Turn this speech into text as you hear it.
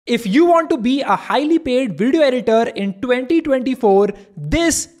If you want to be a highly paid video editor in 2024,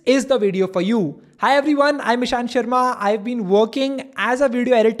 this is the video for you. Hi everyone, I'm Ishan Sharma. I've been working as a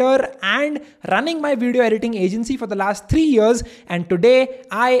video editor and running my video editing agency for the last 3 years, and today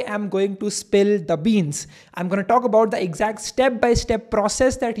I am going to spill the beans. I'm going to talk about the exact step-by-step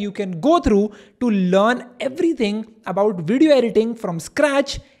process that you can go through to learn everything about video editing from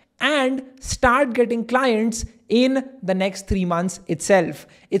scratch and start getting clients in the next 3 months itself.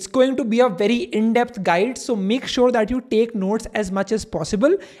 It's going to be a very in-depth guide, so make sure that you take notes as much as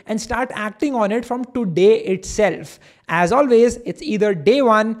possible and start acting on it from today itself. As always, it's either day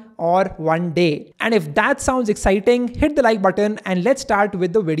 1 or 1 day. And if that sounds exciting, hit the like button and let's start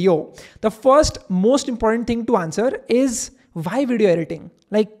with the video. The first most important thing to answer is, why video editing?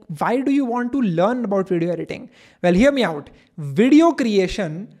 Like, why do you want to learn about video editing? Well, hear me out. Video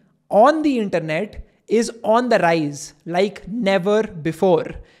creation on the internet is on the rise like never before.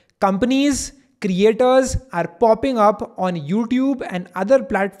 Companies, creators are popping up on YouTube and other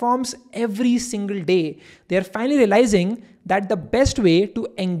platforms every single day. They're finally realizing that the best way to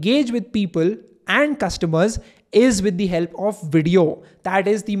engage with people and customers is with the help of video. That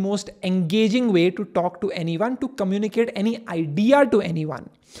is the most engaging way to talk to anyone, to communicate any idea to anyone,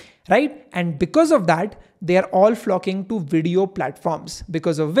 right? And because of that, they are all flocking to video platforms,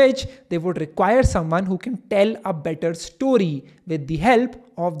 because of which they would require someone who can tell a better story with the help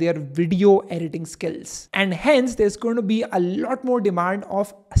of their video editing skills. And hence, there's going to be a lot more demand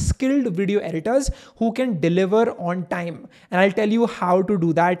of skilled video editors who can deliver on time. And I'll tell you how to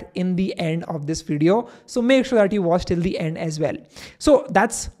do that in the end of this video. So make sure that you watch till the end as well. So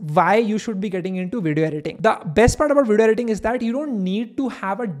that's why you should be getting into video editing. The best part about video editing is that you don't need to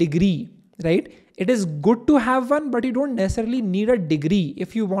have a degree, right? It is good to have one, but you don't necessarily need a degree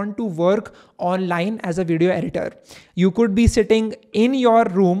if you want to work online as a video editor. You could be sitting in your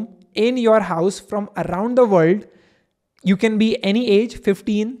room, in your house from around the world. You can be any age,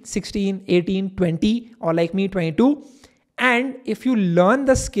 15, 16, 18, 20, or like me, 22. And if you learn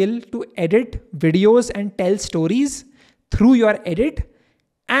the skill to edit videos and tell stories through your edit,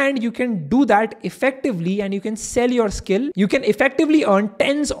 and you can do that effectively and you can sell your skill, you can effectively earn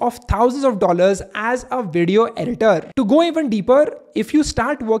tens of thousands of dollars as a video editor. To go even deeper, if you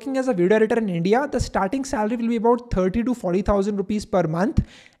start working as a video editor in India, the starting salary will be about 30 to 40,000 rupees per month.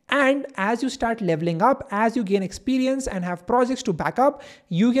 And as you start leveling up, as you gain experience and have projects to back up,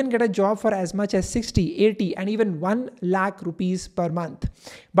 you can get a job for as much as 60, 80, and even 1 lakh rupees per month.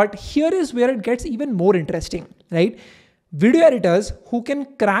 But here is where it gets even more interesting, right? Video editors who can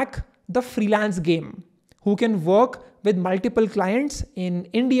crack the freelance game, who can work with multiple clients in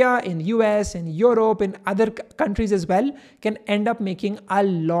India, in US, in Europe, in other countries as well, can end up making a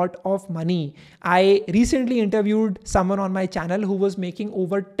lot of money. I recently interviewed someone on my channel who was making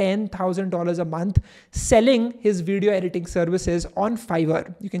over $10,000 a month selling his video editing services on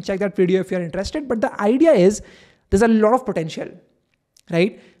Fiverr. You can check that video if you're interested. But the idea is there's a lot of potential,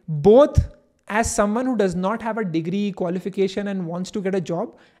 right? Both as someone who does not have a degree qualification and wants to get a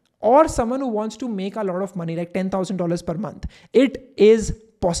job, or someone who wants to make a lot of money, like $10,000 per month. It is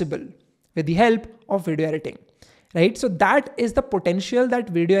possible with the help of video editing, right? So that is the potential that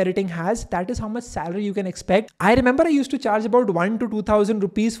video editing has. That is how much salary you can expect. I remember I used to charge about 1,000 to 2,000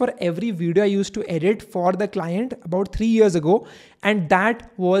 rupees for every video I used to edit for the client about 3 years ago. And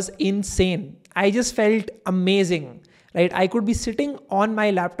that was insane. I just felt amazing, right? I could be sitting on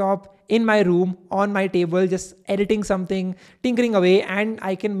my laptop in my room, on my table, just editing something, tinkering away, and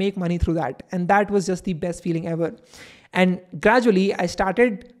I can make money through that. And that was just the best feeling ever. And gradually, I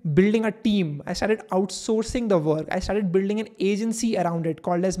started building a team. I started outsourcing the work. I started building an agency around it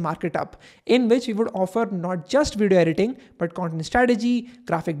called as MOGRT, in which we would offer not just video editing, but content strategy,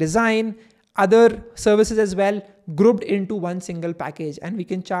 graphic design, other services as well, grouped into one single package. And we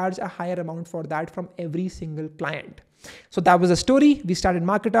can charge a higher amount for that from every single client. So that was the story. We started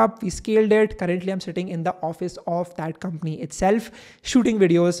MOGRT, we scaled it. Currently, I'm sitting in the office of that company itself, shooting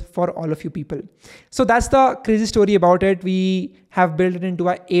videos for all of you people. So that's the crazy story about it. We have built it into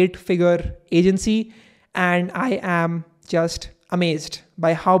an 8-figure agency, and I am just amazed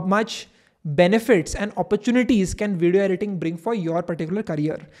by how much benefits and opportunities can video editing bring for your particular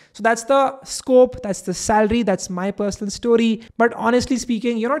career. So that's the scope, that's the salary, that's my personal story. But honestly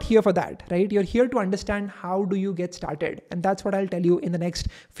speaking, you're not here for that, right? You're here to understand how do you get started. And that's what I'll tell you in the next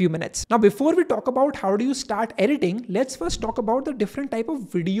few minutes. Now, before we talk about how do you start editing, let's first talk about the different type of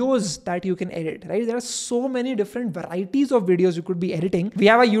videos that you can edit, right? There are so many different varieties of videos you could be editing. We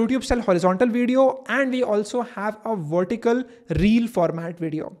have a YouTube style horizontal video, and we also have a vertical reel format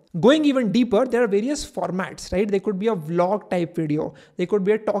video. Going even even deeper, there are various formats, right? They could be a vlog type video. They could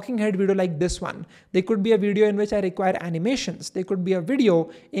be a talking head video like this one. They could be a video in which I require animations. They could be a video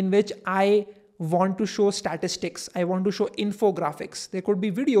in which I want to show statistics. I want to show infographics. There could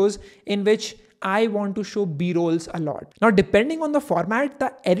be videos in which I want to show B-rolls a lot. Now, depending on the format,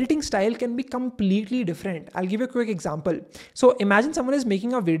 the editing style can be completely different. I'll give you a quick example. So imagine someone is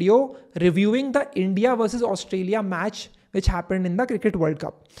making a video reviewing the India versus Australia match which happened in the Cricket World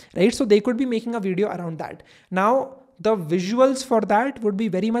Cup, right? So they could be making a video around that. Now, the visuals for that would be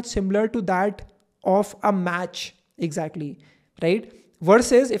very much similar to that of a match, exactly, right?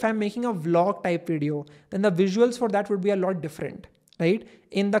 Versus if I'm making a vlog type video, then the visuals for that would be a lot different, right?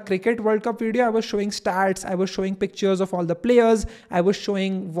 In the Cricket World Cup video, I was showing stats, I was showing pictures of all the players, I was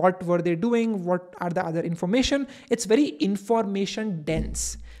showing what were they doing, what are the other information. It's very information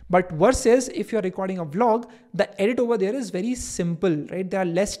dense. But versus if you're recording a vlog, the edit over there is very simple, right? There are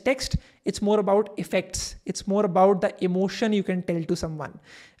less text. It's more about effects. It's more about the emotion you can tell to someone,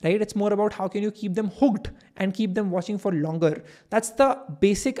 right? It's more about how can you keep them hooked and keep them watching for longer. That's the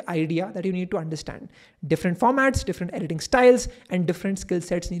basic idea that you need to understand. Different formats, different editing styles, and different skill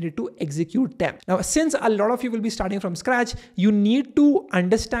sets needed to execute them. Now, since a lot of you will be starting from scratch, you need to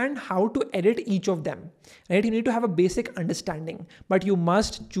understand how to edit each of them, right? You need to have a basic understanding, but you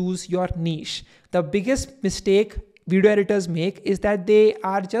must choose your niche. The biggest mistake video editors make is that they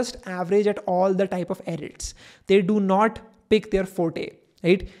are just average at all the type of edits. They do not pick their forte,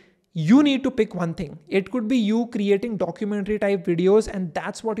 right? You need to pick one thing. It could be you creating documentary type videos and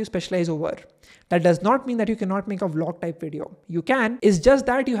that's what you specialize over. That does not mean that you cannot make a vlog type video. You can. It's just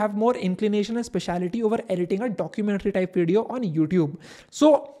that you have more inclination and speciality over editing a documentary type video on YouTube.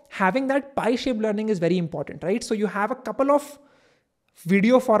 So having that pie-shaped learning is very important, right? So you have a couple of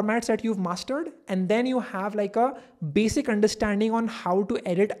video formats that you've mastered, and then you have like a basic understanding on how to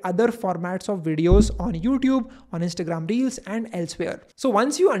edit other formats of videos on YouTube, on Instagram Reels, and elsewhere. So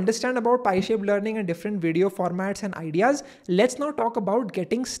once you understand about pie-shaped learning and different video formats and ideas, let's now talk about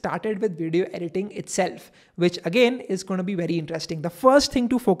getting started with video editing itself, which again is going to be very interesting. The first thing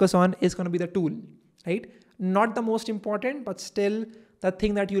to focus on is going to be the tool, right? Not the most important, but still the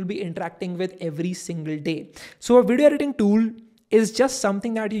thing that you'll be interacting with every single day. So a video editing tool is just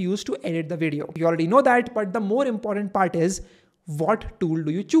something that you use to edit the video. You already know that, but the more important part is what tool do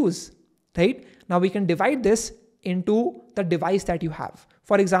you choose, right? Now we can divide this into the device that you have.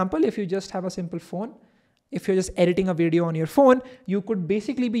 For example, if you just have a simple phone, if you're just editing a video on your phone, you could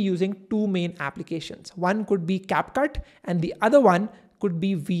basically be using two main applications. One could be CapCut and the other one could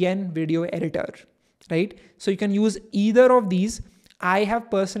be VN Video Editor, right? So you can use either of these. I have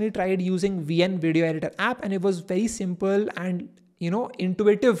personally tried using VN Video Editor app and it was very simple and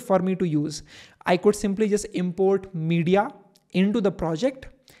intuitive for me to use. I could simply just import media into the project.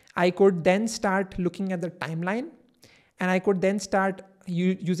 I could then start looking at the timeline and I could then start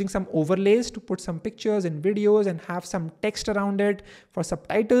using some overlays to put some pictures and videos and have some text around it for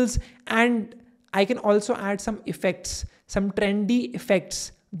subtitles. And I can also add some effects, some trendy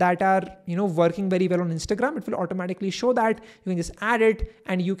effects that are working very well on Instagram. It will automatically show that. You can just add it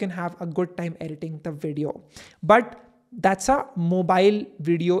and you can have a good time editing the video. But that's a mobile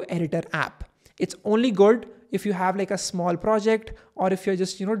video editor app. It's only good if you have like a small project or if you're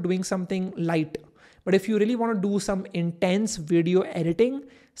just doing something light. But if you really want to do some intense video editing,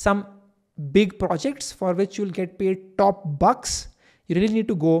 some big projects for which you'll get paid top bucks, you really need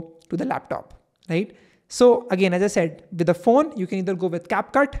to go to the laptop, right? So again, as I said, with the phone, you can either go with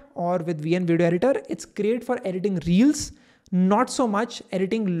CapCut or with VN Video Editor. It's great for editing reels, not so much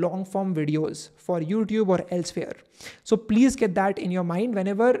editing long form videos for YouTube or elsewhere. So please get that in your mind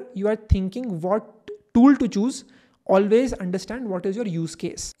whenever you are thinking what tool to choose. Always understand what is your use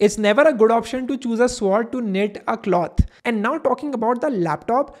case. It's never a good option to choose a sword to knit a cloth. And now talking about the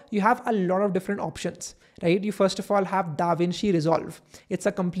laptop, you have a lot of different options, right? You first of all have DaVinci Resolve. It's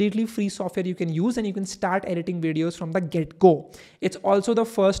a completely free software you can use and you can start editing videos from the get-go. It's also the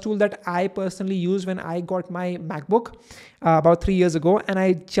first tool that I personally used when I got my MacBook about 3 years ago, and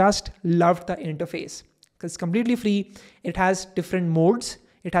I just loved the interface because it's completely free. It has different modes.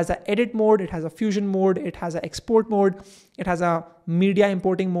 It has an edit mode, it has a fusion mode, it has an export mode, it has a media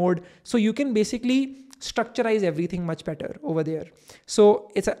importing mode. So you can basically structurize everything much better over there.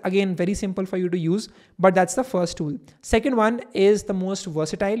 So it's again very simple for you to use, but that's the first tool. Second one is the most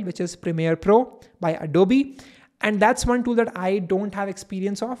versatile, which is Premiere Pro by Adobe. And that's one tool that I don't have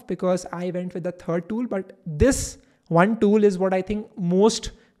experience of because I went with the third tool, but this one tool is what I think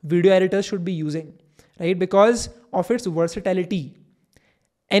most video editors should be using, right? Because of its versatility.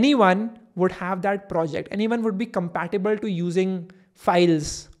 Anyone would have that project. Anyone would be compatible to using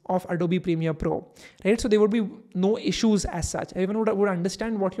files of Adobe Premiere Pro, right? So there would be no issues as such. Everyone would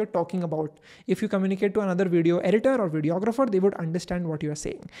understand what you're talking about. If you communicate to another video editor or videographer, they would understand what you're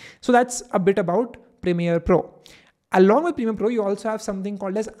saying. So that's a bit about Premiere Pro. Along with Premiere Pro, you also have something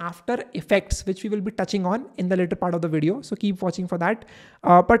called as After Effects, which we will be touching on in the later part of the video. So keep watching for that.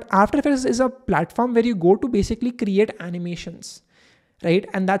 But After Effects is a platform where you go to basically create animations, right?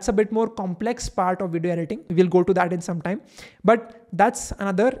 And that's a bit more complex part of video editing. We'll go to that in some time, but that's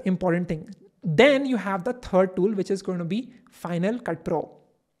another important thing. Then you have the third tool, which is going to be Final Cut Pro.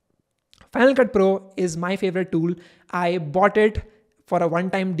 Final Cut Pro is my favorite tool. I bought it for a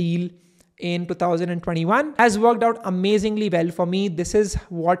one-time deal in 2021. Has worked out amazingly well for me. This is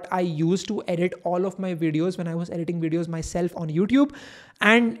what I used to edit all of my videos when I was editing videos myself on YouTube.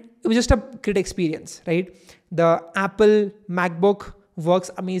 And it was just a great experience, right? The Apple MacBook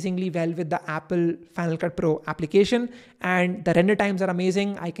works amazingly well with the Apple Final Cut Pro application, and the render times are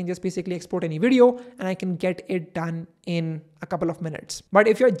amazing. I can just basically export any video and I can get it done in a couple of minutes. But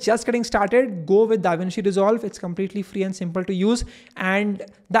if you're just getting started, go with DaVinci Resolve. It's completely free and simple to use. And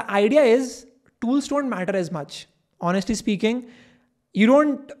the idea is tools don't matter as much. Honestly speaking, you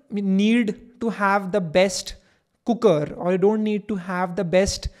don't need to have the best cooker, or you don't need to have the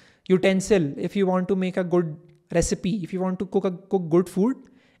best utensil if you want to make a good recipe, if you want to cook good food.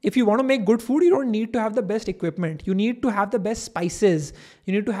 If you want to make good food, you don't need to have the best equipment. You need to have the best spices.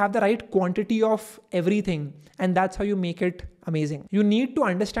 You need to have the right quantity of everything. And that's how you make it amazing. You need to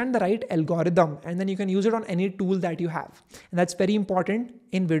understand the right algorithm, and then you can use it on any tool that you have. And that's very important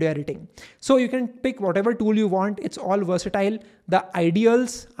in video editing. So you can pick whatever tool you want. It's all versatile. The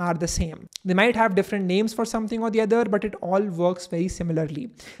ideals are the same. They might have different names for something or the other, but it all works very similarly.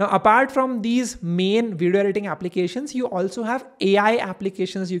 Now, apart from these main video editing applications, you also have AI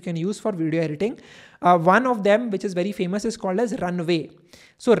applications you can use for video editing. One of them, which is very famous, is called as Runway.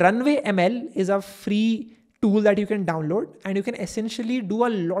 So Runway ML is a free tool that you can download, and you can essentially do a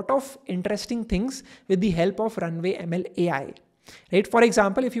lot of interesting things with the help of Runway ML AI. Right? For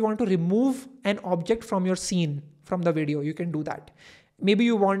example, if you want to remove an object from your scene, from the video, you can do that. Maybe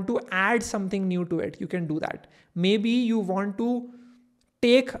you want to add something new to it, you can do that. Maybe you want to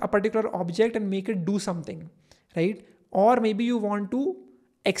take a particular object and make it do something, right? Or maybe you want to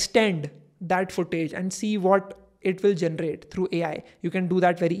extend that footage and see what it will generate through AI. You can do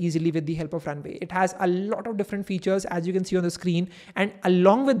that very easily with the help of Runway. It has a lot of different features, as you can see on the screen. And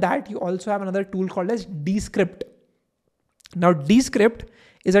along with that, you also have another tool called as Descript. Now, Descript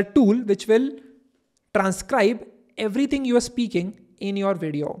is a tool which will transcribe everything you are speaking in your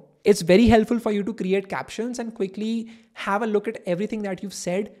video. It's very helpful for you to create captions and quickly have a look at everything that you've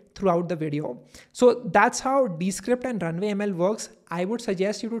said throughout the video. So that's how Descript and Runway ML works. I would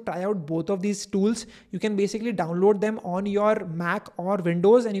suggest you to try out both of these tools. You can basically download them on your Mac or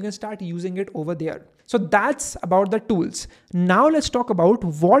Windows, and you can start using it over there. So that's about the tools. Now let's talk about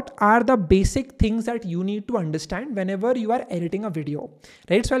what are the basic things that you need to understand whenever you are editing a video,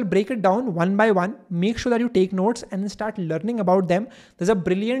 right? So I'll break it down one by one. Make sure that you take notes and then start learning about them. There's a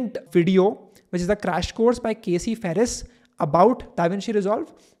brilliant video, which is the crash course by Casey Ferris about DaVinci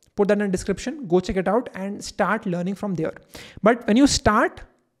Resolve. Put that in the description, go check it out and start learning from there. But when you start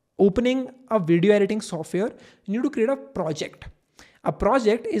opening a video editing software, you need to create a project. A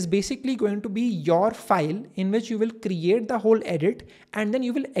project is basically going to be your file in which you will create the whole edit, and then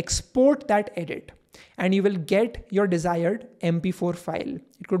you will export that edit and you will get your desired MP4 file.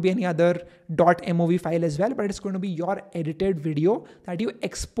 It could be any other .mov file as well, but it's going to be your edited video that you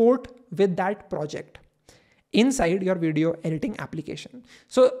export with that project inside your video editing application.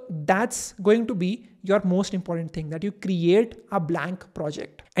 So that's going to be your most important thing, that you create a blank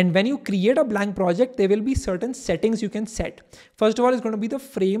project. And when you create a blank project, there will be certain settings you can set. First of all, it's going to be the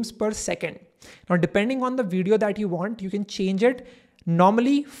frames per second. Now, depending on the video that you want, you can change it.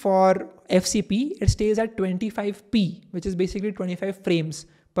 Normally for FCP, it stays at 25p, which is basically 25 frames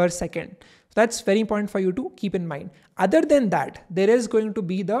per second. So that's very important for you to keep in mind. Other than that, there is going to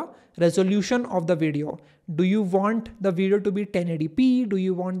be the resolution of the video. Do you want the video to be 1080p? Do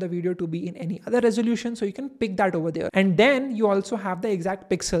you want the video to be in any other resolution? So you can pick that over there. And then you also have the exact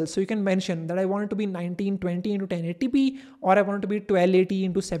pixels. So you can mention that I want it to be 1920 into 1080p, or I want it to be 1280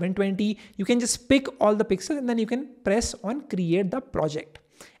 into 720. You can just pick all the pixels and then you can press on create the project.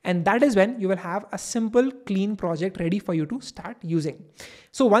 And that is when you will have a simple, clean project ready for you to start using.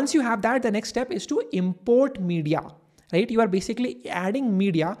 So once you have that, the next step is to import media, right? You are basically adding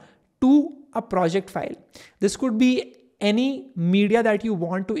media to a project file. This could be any media that you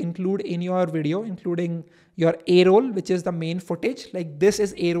want to include in your video, including your A-roll, which is the main footage. Like this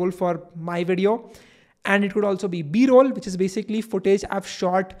is A-roll for my video. And it could also be B-roll, which is basically footage I've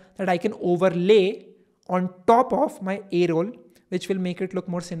shot that I can overlay on top of my A-roll, which will make it look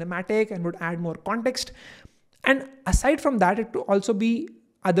more cinematic and would add more context. And aside from that, it could also be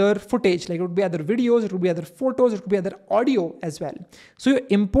other footage, like it would be other videos, it would be other photos, it could be other audio as well. So you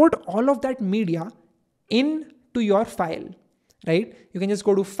import all of that media into your file, right? You can just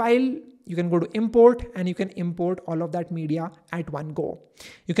go to File, you can go to Import, and you can import all of that media at one go.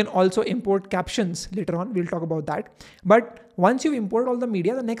 You can also import captions later on. We'll talk about that. But once you import all the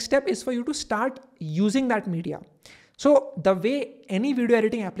media, the next step is for you to start using that media. So the way any video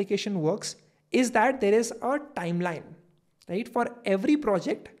editing application works is that there is a timeline, right? For every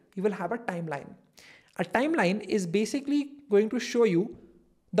project, you will have a timeline. A timeline is basically going to show you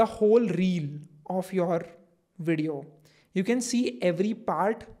the whole reel of your video. You can see every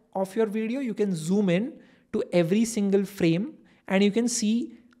part of your video. You can zoom in to every single frame and you can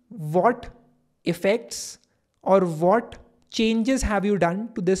see what effects or what changes have you done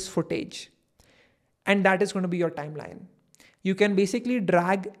to this footage. And that is going to be your timeline. You can basically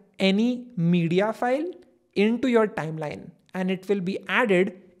drag any media file into your timeline and it will be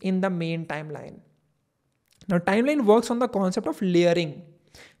added in the main timeline. Now, timeline works on the concept of layering.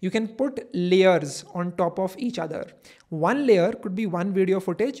 You can put layers on top of each other. One layer could be one video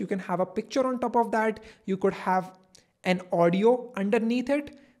footage. You can have a picture on top of that. You could have an audio underneath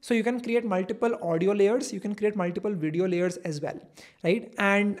it. So you can create multiple audio layers. You can create multiple video layers as well, right?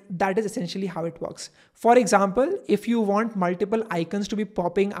 And that is essentially how it works. For example, if you want multiple icons to be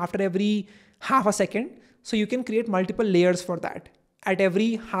popping after every half a second, so you can create multiple layers for that. At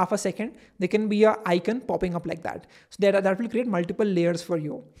every half a second, there can be an icon popping up like that. So that will create multiple layers for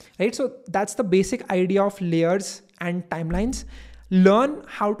you, right? So that's the basic idea of layers and timelines. Learn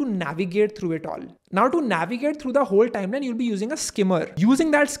how to navigate through it all. Now, to navigate through the whole timeline, you'll be using a skimmer.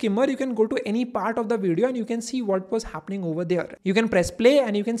 Using that skimmer, you can go to any part of the video and you can see what was happening over there. You can press play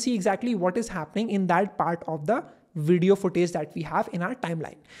and you can see exactly what is happening in that part of the video footage that we have in our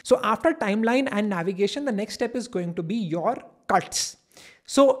timeline. So after timeline and navigation, the next step is going to be your cuts.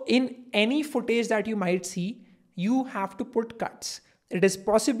 So in any footage that you might see, you have to put cuts. It is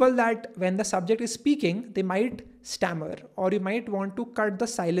possible that when the subject is speaking, they might stammer, or you might want to cut the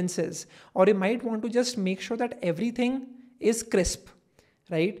silences, or you might want to just make sure that everything is crisp,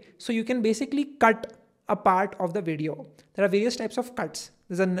 right? So you can basically cut a part of the video. There are various types of cuts.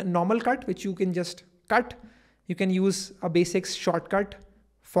 There's a normal cut, which you can just cut. You can use a basic shortcut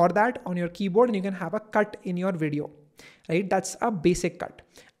for that on your keyboard and you can have a cut in your video, right? That's a basic cut.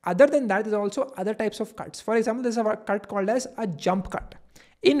 Other than that, there's also other types of cuts. For example, there's a cut called as a jump cut,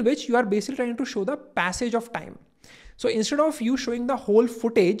 in which you are basically trying to show the passage of time. So instead of you showing the whole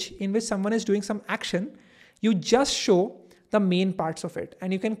footage in which someone is doing some action, you just show the main parts of it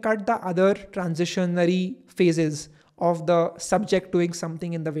and you can cut the other transitionary phases of the subject doing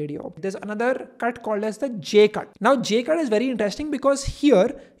something in the video. There's another cut called as the J cut. Now J cut is very interesting because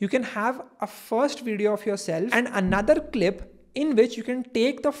here you can have a first video of yourself and another clip in which you can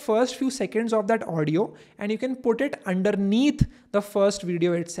take the first few seconds of that audio and you can put it underneath the first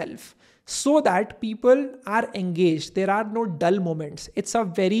video itself so that people are engaged. There are no dull moments. It's a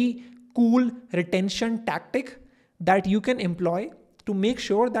very cool retention tactic that you can employ to make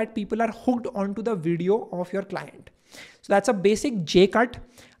sure that people are hooked onto the video of your client. So that's a basic J cut.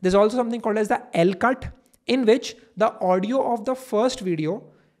 There's also something called as the L cut, in which the audio of the first video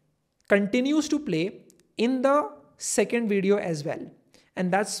continues to play in the second video as well.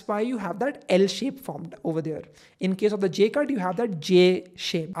 And that's why you have that L shape formed over there. In case of the J cut, you have that J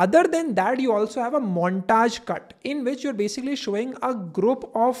shape. Other than that, you also have a montage cut, in which you're basically showing a group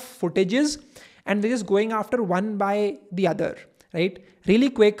of footages and they're just going after one by the other, right? Really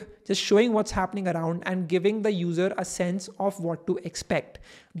quick, just showing what's happening around and giving the user a sense of what to expect.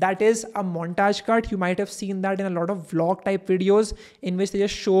 That is a montage cut. You might have seen that in a lot of vlog type videos in which they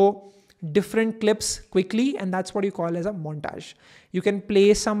just show different clips quickly, and that's what you call as a montage. You can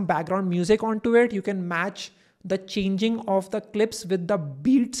play some background music onto it. You can match the changing of the clips with the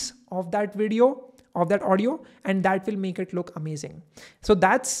beats of that video, of that audio, and that will make it look amazing. So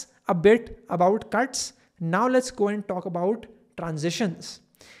that's a bit about cuts. Now let's go and talk about transitions.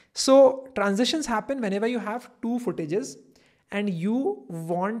 So transitions happen whenever you have two footages and you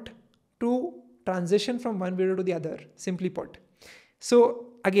want to transition from one video to the other, simply put. So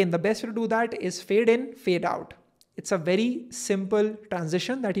again, the best way to do that is fade in, fade out. It's a very simple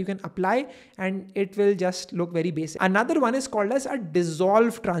transition that you can apply and it will just look very basic. Another one is called as a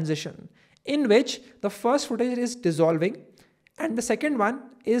dissolve transition, in which the first footage is dissolving And the second one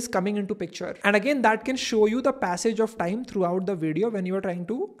is coming into picture. And again, that can show you the passage of time throughout the video when you are trying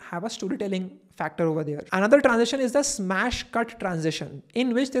to have a storytelling factor over there. Another transition is the smash cut transition,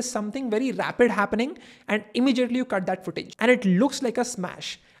 in which there's something very rapid happening and immediately you cut that footage and it looks like a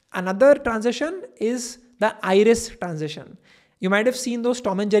smash. Another transition is the iris transition. You might have seen those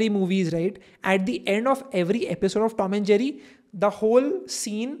Tom and Jerry movies, right? At the end of every episode of Tom and Jerry, the whole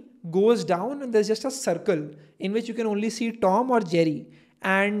scene goes down and there's just a circle in which you can only see Tom or Jerry.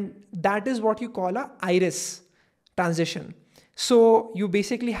 And that is what you call a iris transition. So you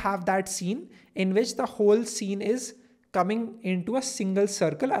basically have that scene in which the whole scene is coming into a single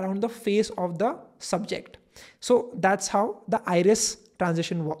circle around the face of the subject. So that's how the iris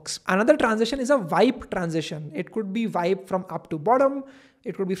transition works. Another transition is a wipe transition. It could be wipe from up to bottom.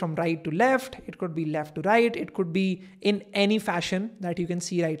 It could be from right to left. It could be left to right. It could be in any fashion that you can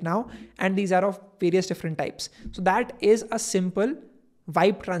see right now. And these are of various different types. So that is a simple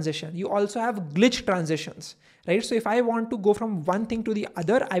wipe transition. You also have glitch transitions, right? So if I want to go from one thing to the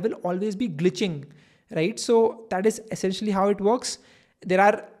other, I will always be glitching, right? So that is essentially how it works. There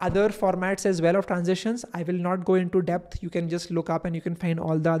are other formats as well of transitions. I will not go into depth. You can just look up and you can find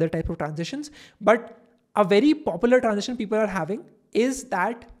all the other type of transitions. But a very popular transition people are having is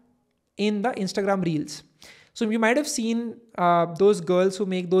that in the Instagram reels. So you might have seen those girls who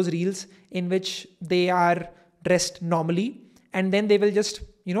make those reels in which they are dressed normally and then they will just,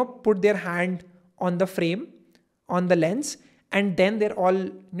 put their hand on the frame, on the lens, and then they're all,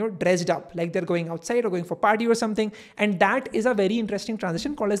 dressed up like they're going outside or going for party or something. And that is a very interesting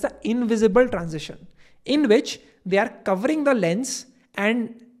transition called as the invisible transition, in which they are covering the lens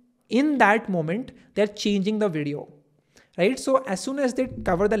and in that moment, they're changing the video, right? So as soon as they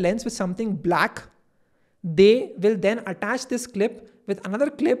cover the lens with something black, they will then attach this clip with another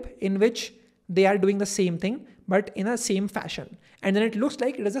clip in which they are doing the same thing, but in a same fashion. And then it looks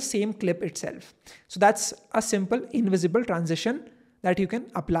like it is the same clip itself. So that's a simple invisible transition that you can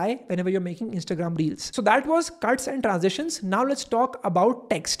apply whenever you're making Instagram reels. So that was cuts and transitions. Now let's talk about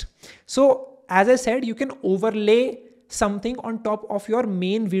text. So as I said, you can overlay something on top of your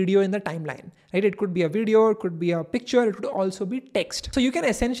main video in the timeline, right? It could be a video, it could be a picture, it could also be text. So you can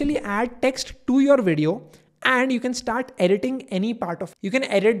essentially add text to your video and you can start editing any part of it. You can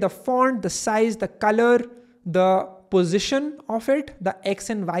edit the font, the size, the color, the position of it, the X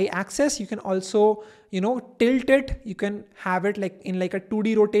and Y axis. You can also, tilt it. You can have it like in like a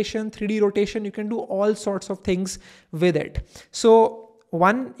 2D rotation, 3D rotation. You can do all sorts of things with it. So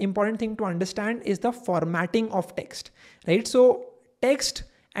one important thing to understand is the formatting of text, right? So text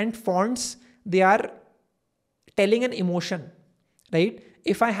and fonts, they are telling an emotion, right?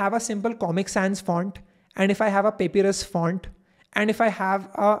 If I have a simple Comic Sans font, and if I have a Papyrus font, and if I have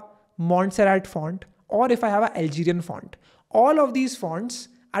a Montserrat font, or if I have an Algerian font, all of these fonts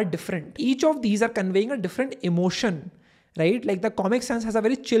are different. Each of these are conveying a different emotion, right? Like the Comic Sans has a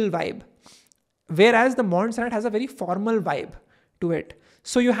very chill vibe, whereas the Montserrat has a very formal vibe to it.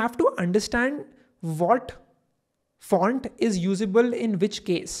 So you have to understand what font is usable in which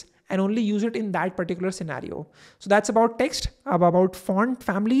case and only use it in that particular scenario. So that's about text. About font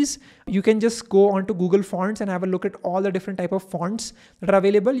families. You can just go onto Google Fonts and have a look at all the different type of fonts that are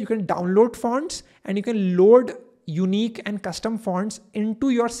available. You can download fonts and you can load unique and custom fonts into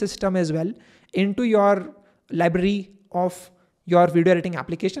your system as well, into your library of your video editing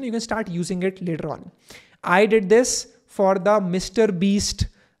application. You can start using it later on. I did this for the Mr. Beast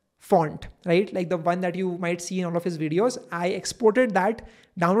font, right? Like the one that you might see in all of his videos. I exported that,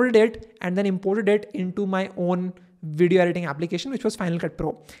 downloaded it, and then imported it into my own video editing application, which was Final Cut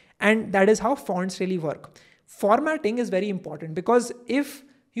Pro. And that is how fonts really work. Formatting is very important because if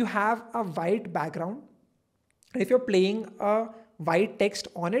you have a white background, if you're playing a white text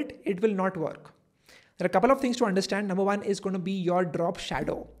on it, it will not work. There are a couple of things to understand. Number one is going to be your drop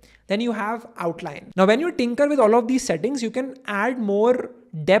shadow. Then you have outline. Now, when you tinker with all of these settings, you can add more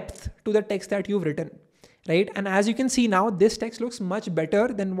depth to the text that you've written, right? And as you can see now, this text looks much better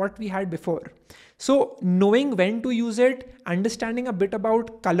than what we had before. So knowing when to use it, understanding a bit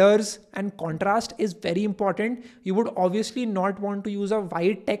about colors and contrast is very important. You would obviously not want to use a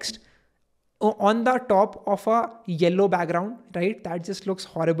white text on the top of a yellow background, right? That just looks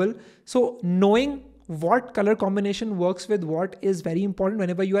horrible. So knowing what color combination works with what is very important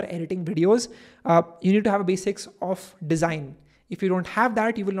whenever you are editing videos. You need to have a basics of design. If you don't have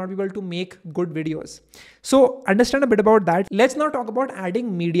that, you will not be able to make good videos. So understand a bit about that. Let's now talk about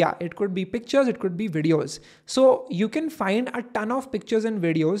adding media. It could be pictures, it could be videos. So you can find a ton of pictures and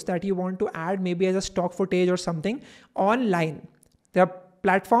videos that you want to add maybe as a stock footage or something online. There are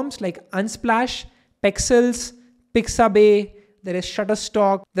platforms like Unsplash, Pexels, Pixabay, there is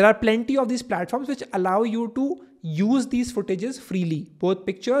Shutterstock. There are plenty of these platforms which allow you to use these footages freely, both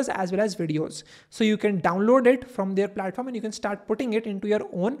pictures as well as videos. So you can download it from their platform and you can start putting it into your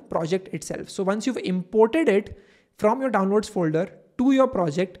own project itself. So once you've imported it from your downloads folder to your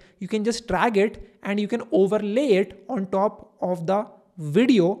project, you can just drag it and you can overlay it on top of the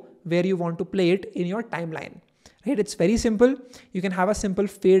video where you want to play it in your timeline. Right? It's very simple. You can have a simple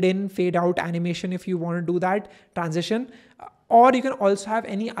fade in, fade out animation if you want to do that transition, or you can also have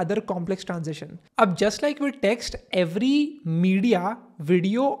any other complex transition. Just like with text, every media,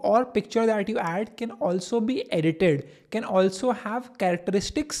 video or picture that you add can also be edited, can also have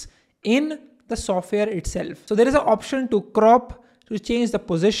characteristics in the software itself. So there is an option to crop, to change the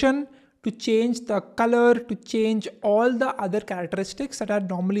position, to change the color, to change all the other characteristics that are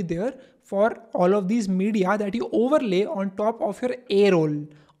normally there for all of these media that you overlay on top of your A-roll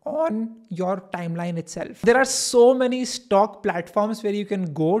on your timeline itself. There are so many stock platforms where you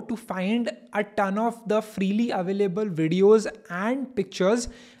can go to find a ton of the freely available videos and pictures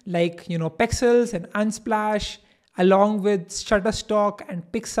like, Pexels and Unsplash, along with Shutterstock and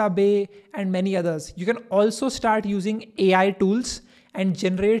Pixabay and many others. You can also start using AI tools and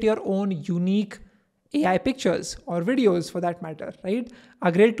generate your own unique AI pictures or videos for that matter, right?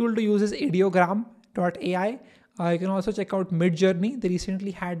 A great tool to use is ideogram.ai. You can also check out Midjourney. They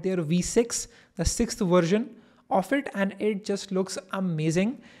recently had their V6, the 6th version of it, and it just looks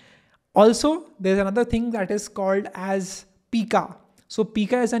amazing. Also, there's another thing that is called as Pika. So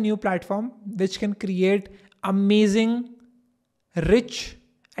Pika is a new platform which can create amazing, rich,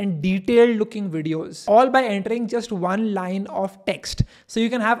 and detailed looking videos, all by entering just one line of text. So you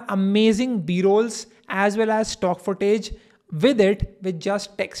can have amazing B-rolls as well as stock footage with it with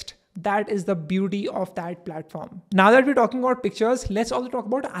just text. That is the beauty of that platform. Now that we're talking about pictures, let's also talk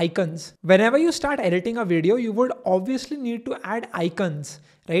about icons. Whenever you start editing a video, you would obviously need to add icons,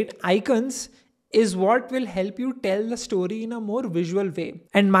 right? Icons is what will help you tell the story in a more visual way.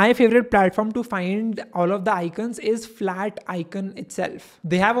 And my favorite platform to find all of the icons is Flat Icon itself.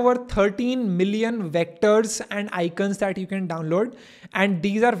 They have over 13 million vectors and icons that you can download. And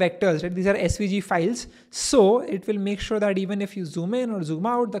these are vectors, right? These are SVG files. So it will make sure that even if you zoom in or zoom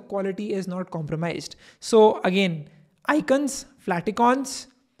out, the quality is not compromised. So again, icons, flaticons,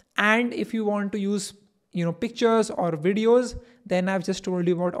 and if you want to use pictures or videos, then I've just told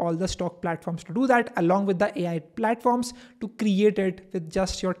you about all the stock platforms to do that, along with the AI platforms to create it with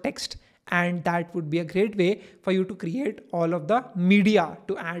just your text. And that would be a great way for you to create all of the media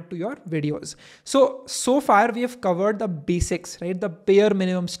to add to your videos. So far we have covered the basics, right? The bare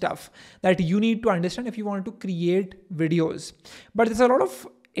minimum stuff that you need to understand if you want to create videos. But there's a lot of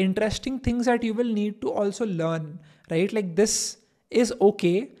interesting things that you will need to also learn, right? Like this is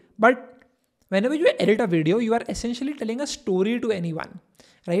okay, but whenever you edit a video, you are essentially telling a story to anyone,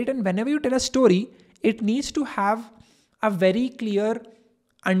 right? And whenever you tell a story, it needs to have a very clear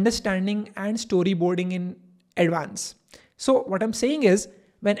understanding and storyboarding in advance. So what I'm saying is,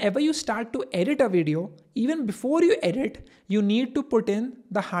 whenever you start to edit a video, even before you edit, you need to put in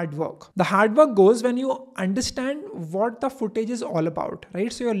the hard work. The hard work goes when you understand what the footage is all about,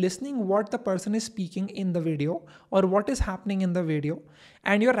 right? So you're listening what the person is speaking in the video or what is happening in the video,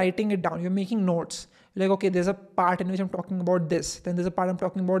 and you're writing it down. You're making notes. Like, okay, there's a part in which I'm talking about this. Then there's a part I'm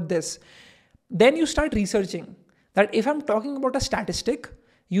talking about this. Then you start researching that if I'm talking about a statistic,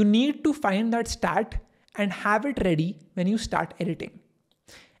 you need to find that stat and have it ready when you start editing.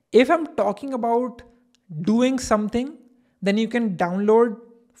 If I'm talking about doing something, then you can download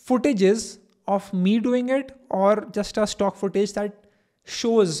footages of me doing it or just a stock footage that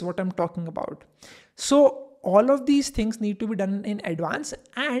shows what I'm talking about. So all of these things need to be done in advance,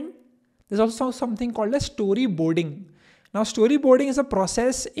 and there's also something called as storyboarding. Now, storyboarding is a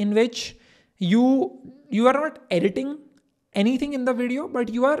process in which you are not editing anything in the video, but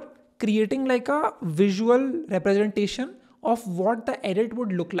you are creating like a visual representation of what the edit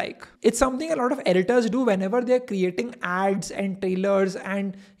would look like. It's something a lot of editors do whenever they're creating ads and trailers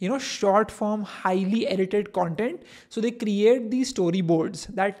and short form highly edited content. So they create these storyboards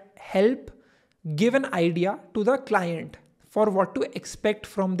that help give an idea to the client for what to expect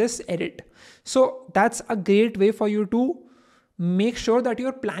from this edit. So that's a great way for you to make sure that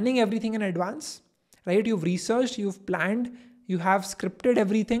you're planning everything in advance, right? You've researched, you've planned, you have scripted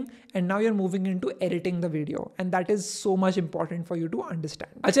everything, and now you're moving into editing the video. And that is so much important for you to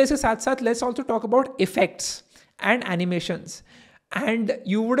understand. Acha, iske saath saath, let's also talk about effects and animations. And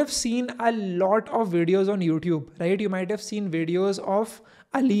you would have seen a lot of videos on YouTube, right? You might have seen videos of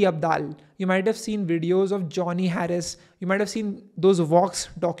Ali Abdaal. You might have seen videos of Johnny Harris. You might have seen those Vox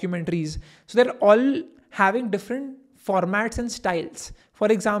documentaries. So they're all having different formats and styles. For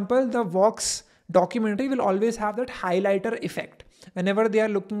example, the Vox documentary will always have that highlighter effect. Whenever they are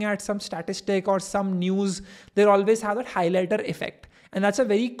looking at some statistic or some news, they'll always have that highlighter effect. And that's a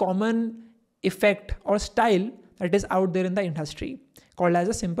very common effect or style that is out there in the industry, called as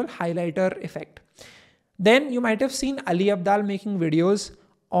a simple highlighter effect. Then you might have seen Ali Abdaal making videos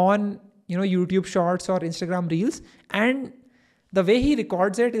on YouTube Shorts or Instagram Reels, and the way he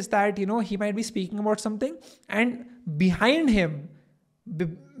records it is that he might be speaking about something, and behind him,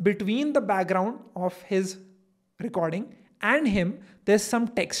 between the background of his recording and him, there's some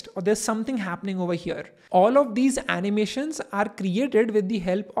text or there's something happening over here. All of these animations are created with the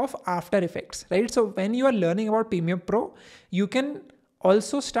help of After Effects, right? So when you are learning about Premiere Pro, you can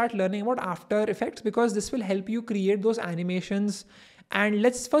also start learning about After Effects, because this will help you create those animations. And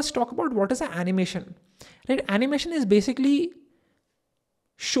let's first talk about what is an animation, right? Animation is basically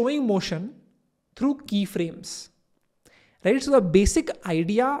showing motion through keyframes, right? So the basic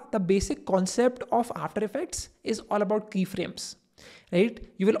idea, the basic concept of After Effects is all about keyframes, right?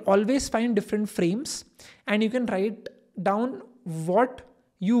 You will always find different frames, and you can write down what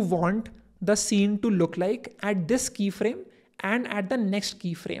you want the scene to look like at this keyframe and at the next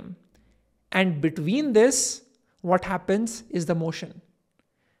keyframe. And between this, what happens is the motion.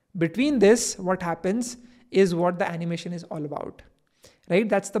 Between this, what happens is what the animation is all about, right?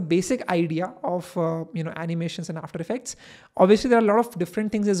 That's the basic idea of animations and After Effects. Obviously, there are a lot of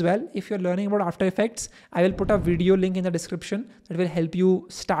different things as well. If you're learning about After Effects, I will put a video link in the description that will help you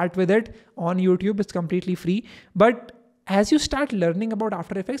start with it on YouTube. It's completely free. But as you start learning about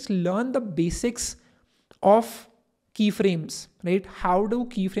After Effects, learn the basics of keyframes, right? How do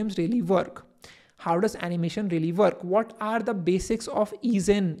keyframes really work? How does animation really work? What are the basics of ease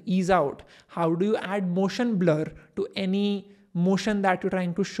in, ease out? How do you add motion blur to any motion that you're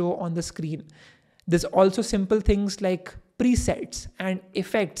trying to show on the screen? There's also simple things like presets and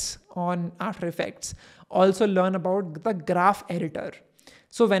effects on After Effects. Also learn about the graph editor.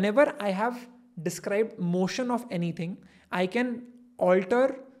 So whenever I have described motion of anything, I can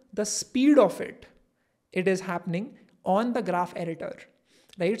alter the speed of it is happening on the graph editor,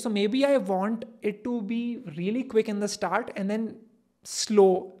 right? So maybe I want it to be really quick in the start and then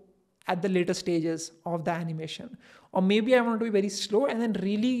slow at the later stages of the animation. Or maybe I want to be very slow and then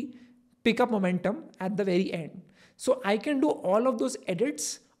really pick up momentum at the very end. So I can do all of those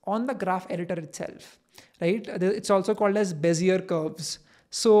edits on the graph editor itself, right? It's also called as Bezier curves.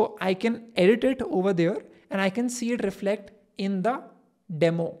 So I can edit it over there and I can see it reflect in the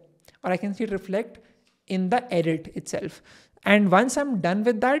demo, or I can see it reflect in the edit itself. And once I'm done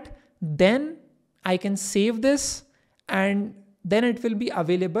with that, then I can save this, and then it will be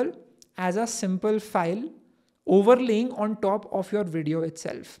available as a simple file overlaying on top of your video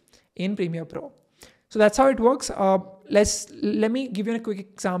itself in Premiere Pro. So that's how it works. Let me give you a quick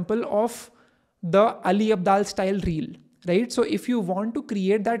example of the Ali Abdaal style reel, right? So if you want to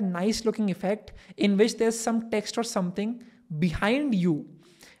create that nice looking effect in which there's some text or something behind you,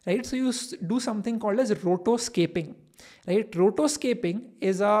 right? So you do something called as rotoscaping, right? Rotoscaping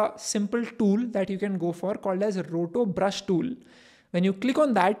is a simple tool that you can go for called as roto brush tool. When you click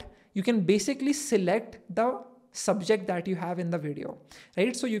on that, you can basically select the subject that you have in the video,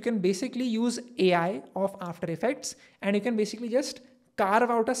 right? So you can basically use AI of After Effects, and you can basically just carve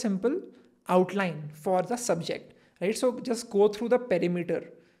out a simple outline for the subject, right? So just go through the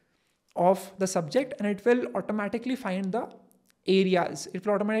perimeter of the subject and it will automatically find the areas. It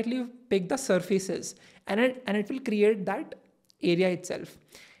will automatically pick the surfaces and it will create that area itself.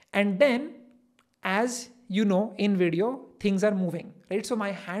 And then, as you know, in video, things are moving, right? So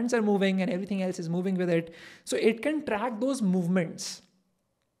my hands are moving and everything else is moving with it. So it can track those movements,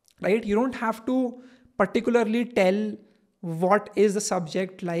 right? You don't have to particularly tell what is the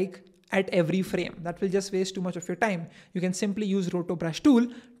subject like at every frame. That will just waste too much of your time. You can simply use Roto Brush tool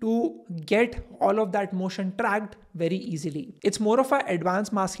to get all of that motion tracked very easily. It's more of an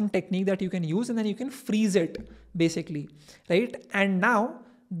advanced masking technique that you can use, and then you can freeze it basically, right? And now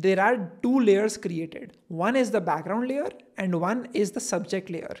there are two layers created. One is the background layer and one is the subject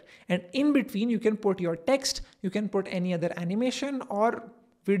layer. And in between you can put your text, you can put any other animation or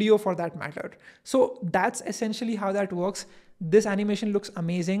video for that matter. So that's essentially how that works. This animation looks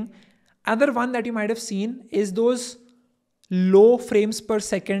amazing. Other one that you might have seen is those low frames per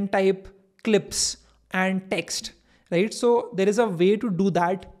second type clips and text, right? So there is a way to do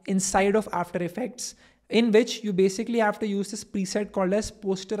that inside of After Effects, in which you basically have to use this preset called as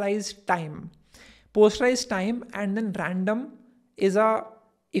posterized time. Posterized time and then random is a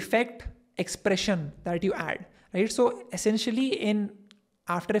effect expression that you add, right? So essentially in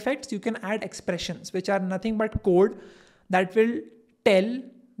After Effects, you can add expressions, which are nothing but code that will tell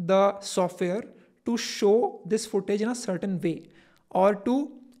the software to show this footage in a certain way or to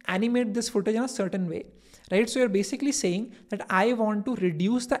animate this footage in a certain way, right? So you're basically saying that I want to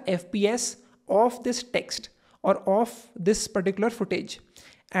reduce the FPS of this text or of this particular footage.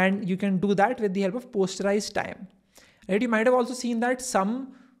 And you can do that with the help of posterized time, right? You might have also seen that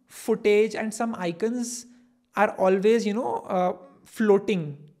some footage and some icons are always, floating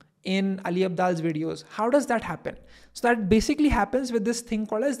in Ali Abdaal's videos. How does that happen? So that basically happens with this thing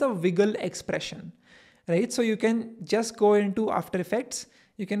called as the wiggle expression, right? So you can just go into After Effects,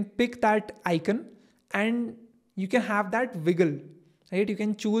 you can pick that icon and you can have that wiggle, right? You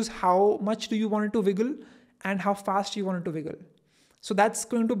can choose how much do you want it to wiggle and how fast you want it to wiggle. So that's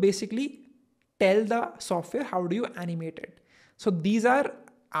going to basically tell the software how do you animate it. So these are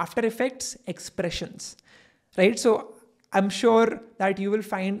After Effects expressions, right? So I'm sure that you will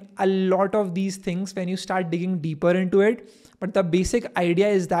find a lot of these things when you start digging deeper into it. But the basic idea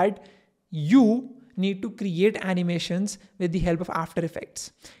is that you need to create animations with the help of After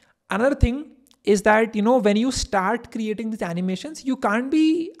Effects. Another thing is that, when you start creating these animations, you can't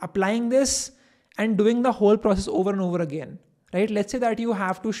be applying this and doing the whole process over and over again, right? Let's say that you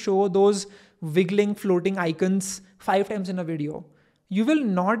have to show those wiggling, floating icons 5 times in a video. You will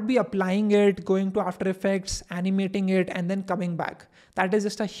not be applying it, going to After Effects, animating it, and then coming back. That is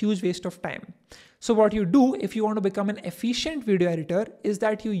just a huge waste of time. So what you do if you want to become an efficient video editor is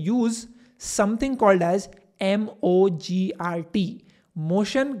that you use something called as MOGRT,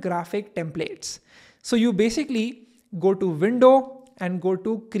 Motion Graphic Templates. So you basically go to Window and go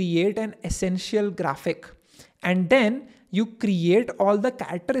to Create an Essential Graphic. And then you create all the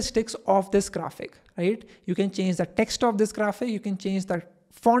characteristics of this graphic, right? You can change the text of this graphic, you can change the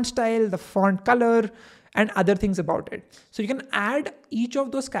font style, the font color, and other things about it. So you can add each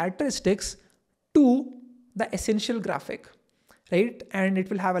of those characteristics to the essential graphic, right? And it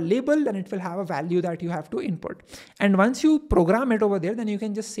will have a label and it will have a value that you have to input. And once you program it over there, then you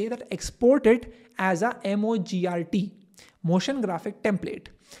can just say that export it as a MOGRT, Motion Graphic Template.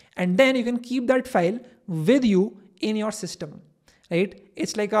 And then you can keep that file with you in your system, right?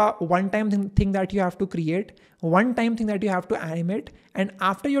 It's like a one-time thing that you have to create, one-time thing that you have to animate. And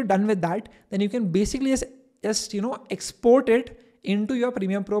after you're done with that, then you can basically just export it into your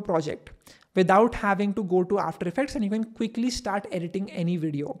Premiere Pro project without having to go to After Effects, and you can quickly start editing any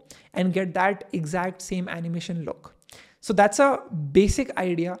video and get that exact same animation look. So that's a basic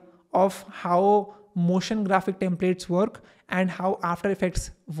idea of how motion graphic templates work and how After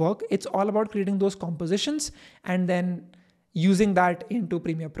Effects work. It's all about creating those compositions and then using that into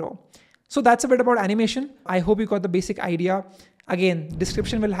Premiere Pro. So that's a bit about animation. I hope you got the basic idea. Again,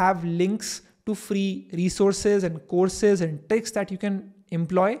 description will have links to free resources and courses and tricks that you can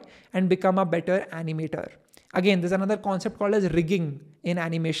employ and become a better animator. Again, there's another concept called as rigging in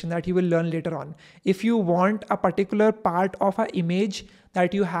animation that you will learn later on. If you want a particular part of an image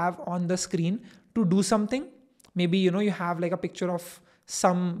that you have on the screen to do something, maybe you have like a picture of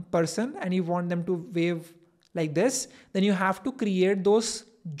some person and you want them to wave like this, then you have to create those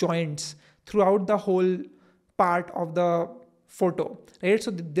joints throughout the whole part of the photo, right?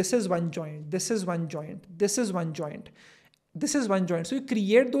 So this is one joint, this is one joint, this is one joint, this is one joint. So you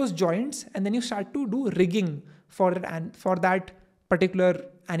create those joints and then you start to do rigging for that particular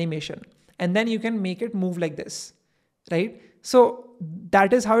animation. And then you can make it move like this, right? So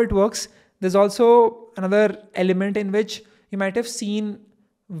that is how it works. There's also another element in which you might have seen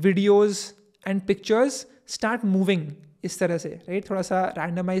videos and pictures start moving इस तरह से, right? थोड़ा सा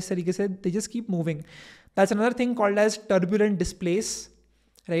randomized तरीके से they just keep moving. That's another thing called as turbulent displays,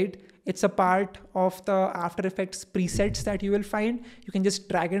 right? It's a part of the After Effects presets that you will find. You can just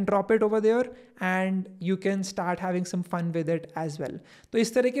drag and drop it over there and you can start having some fun with it as well. तो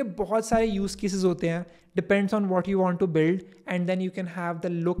इस तरह के बहुत सारे use cases होते हैं. Depends on what you want to build, and then you can have the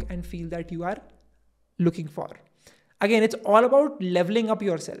look and feel that you are looking for. Again, it's all about leveling up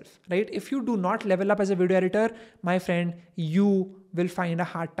yourself, right? If you do not level up as a video editor, my friend, you will find a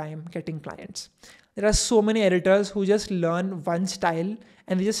hard time getting clients. There are so many editors who just learn one style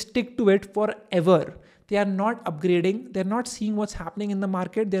and they just stick to it forever. They are not upgrading. They're not seeing what's happening in the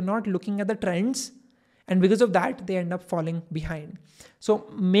market. They're not looking at the trends. And because of that, they end up falling behind. So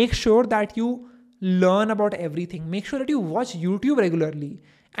make sure that you learn about everything. Make sure that you watch YouTube regularly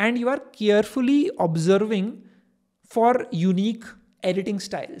and you are carefully observing for unique editing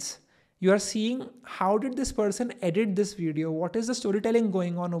styles. You are seeing how did this person edit this video? What is the storytelling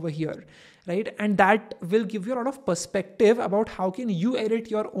going on over here, right? And that will give you a lot of perspective about how can you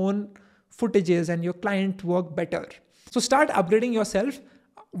edit your own footages and your client work better. So start upgrading yourself.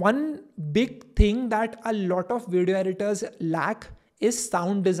 one big thing that a lot of video editors lack is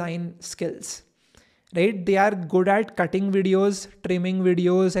sound design skills, right? They are good at cutting videos, trimming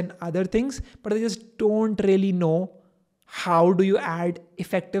videos and other things, but they just don't really know how do you add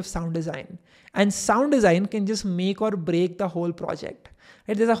effective sound design. And sound design can just make or break the whole project,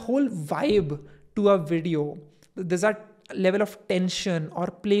 right? There's a whole vibe to a video. There's a level of tension or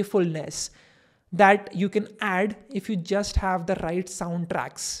playfulness that you can add if you just have the right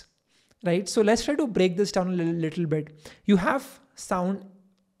soundtracks, right? So let's try to break this down a little bit. You have sound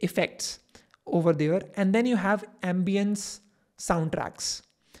effects over there, and then you have ambience soundtracks,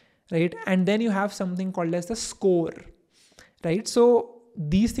 right? And then you have something called as the score, right? So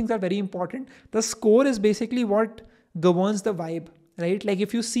these things are very important. The score is basically what governs the vibe, right? Like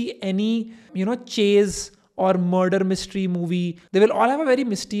if you see any, chase or murder mystery movie, they will all have a very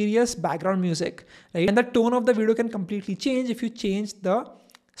mysterious background music, right? And the tone of the video can completely change if you change the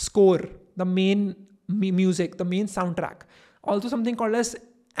score, the main music, the main soundtrack. Also something called as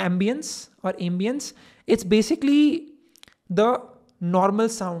ambience or ambience. It's basically the normal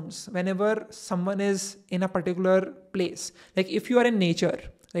sounds whenever someone is in a particular place. Like if you are in nature,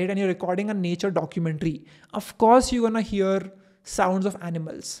 right, and you're recording a nature documentary, of course you're gonna hear sounds of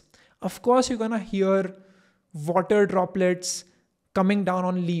animals. Of course you're gonna hear water droplets coming down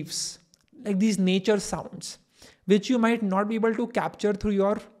on leaves, like these nature sounds, which you might not be able to capture through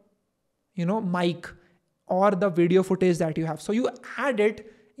your, mic or the video footage that you have. So you add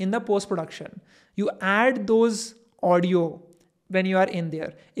it in the post-production. You add those audio when you are in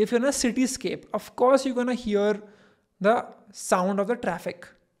there. If you're in a cityscape, of course you're gonna hear the sound of the traffic.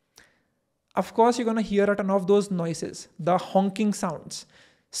 Of course you're gonna hear a ton of those noises, the honking sounds.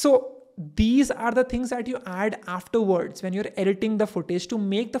 So these are the things that you add afterwards when you're editing the footage to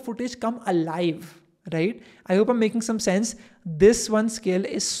make the footage come alive, right? I hope I'm making some sense. This one skill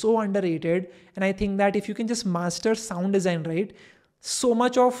is so underrated. And I think that if you can just master sound design, right, so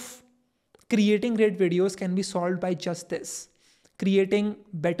much of creating great videos can be solved by just this, creating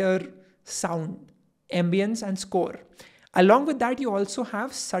better sound, ambience and score. Along with that, you also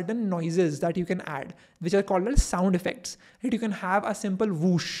have sudden noises that you can add, which are called as sound effects, right? You can have a simple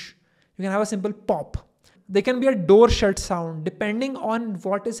whoosh. You can have a simple pop. There can be a door shut sound. Depending on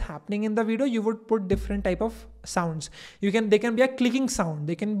what is happening in the video, you would put different type of sounds. There can be a clicking sound.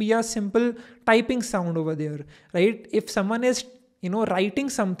 There can be a simple typing sound over there, right? If someone is, writing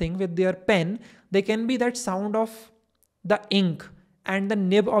something with their pen, there can be that sound of the ink and the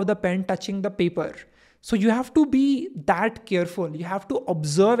nib of the pen touching the paper. So you have to be that careful. You have to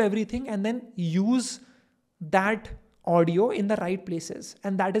observe everything and then use that audio in the right places,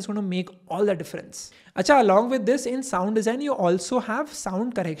 and that is going to make all the difference. Acha, along with this, in sound design, you also have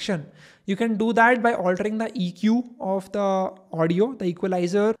sound correction. You can do that by altering the EQ of the audio, the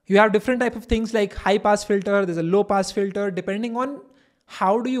equalizer. You have different type of things like high pass filter, there's a low pass filter, depending on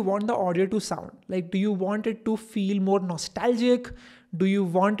how do you want the audio to sound. Like, do you want it to feel more nostalgic? Do you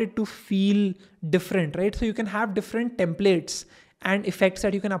want it to feel different, right? So you can have different templates and effects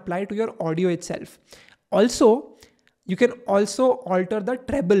that you can apply to your audio itself. Also, you can also alter the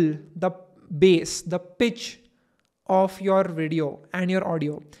treble, the bass, the pitch of your video and your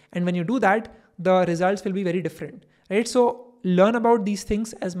audio. And when you do that, the results will be very different, right? So learn about these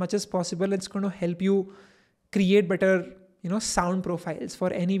things as much as possible. It's going to help you create better, sound profiles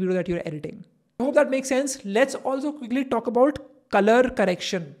for any video that you're editing. I hope that makes sense. Let's also quickly talk about color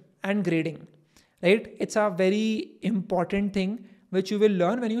correction and grading, right? It's a very important thing which you will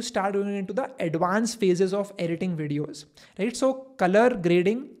learn when you start going into the advanced phases of editing videos, right? So color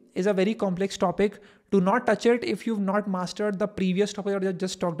grading is a very complex topic. Do not touch it if you've not mastered the previous topic that I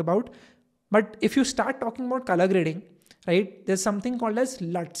just talked about. But if you start talking about color grading, right, there's something called as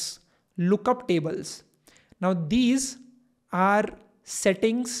LUTs, lookup tables. Now these are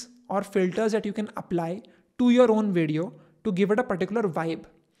settings or filters that you can apply to your own video to give it a particular vibe.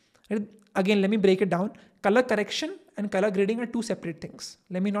 Right? Again, let me break it down. Color correction and color grading are two separate things.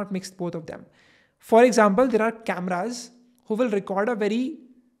 Let me not mix both of them. For example, there are cameras who will record a very,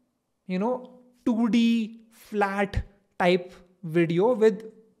 2D flat type video with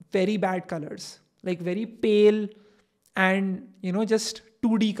very bad colors, like very pale and, just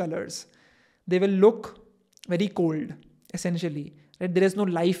 2D colors. They will look very cold, essentially, right? There is no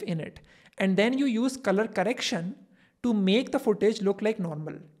life in it. And then you use color correction to make the footage look like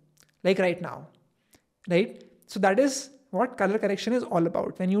normal, like right now, right? So that is what color correction is all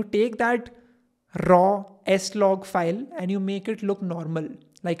about. When you take that raw slog file and you make it look normal,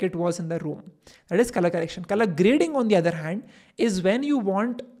 like it was in the room, that is color correction. Color grading, on the other hand, is when you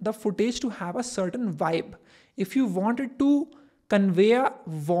want the footage to have a certain vibe. If you want it to convey a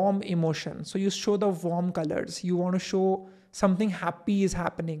warm emotion. So you show the warm colors. You want to show something happy is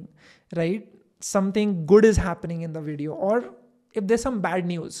happening, right? Something good is happening in the video, or if there's some bad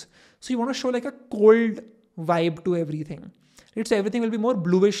news. So you want to show like a cold vibe to everything, right? So everything will be more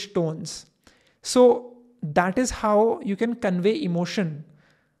bluish tones. So that is how you can convey emotion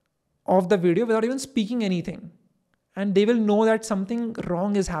of the video without even speaking anything. And they will know that something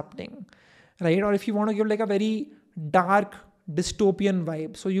wrong is happening, right? Or if you want to give like a very dark dystopian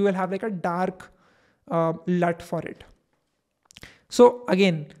vibe, so you will have like a dark LUT for it. So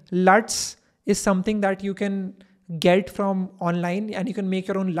again, LUTs is something that you can get from online, and you can make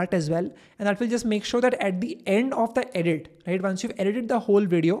your own LUT as well. And that will just make sure that at the end of the edit, right, once you've edited the whole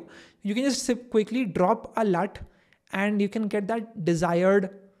video, you can just quickly drop a LUT and you can get that desired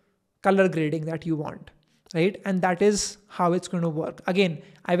color grading that you want, right? And that is how it's going to work. Again,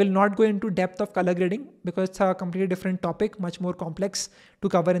 I will not go into depth of color grading because it's a completely different topic, much more complex to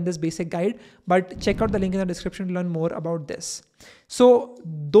cover in this basic guide, but check out the link in the description to learn more about this. So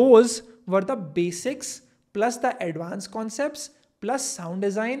those were the basics plus the advanced concepts plus sound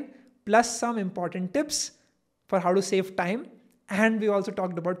design plus some important tips for how to save time. And we also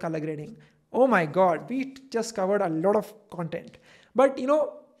talked about color grading. Oh my God, we just covered a lot of content, but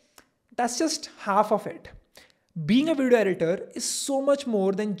that's just half of it. Being a video editor is so much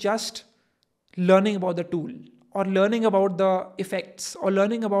more than just learning about the tool or learning about the effects or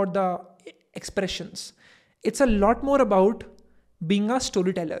learning about the expressions. It's a lot more about being a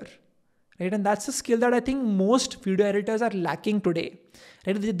storyteller, right? And that's a skill that I think most video editors are lacking today,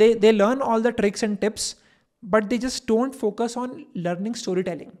 right? They learn all the tricks and tips, but they just don't focus on learning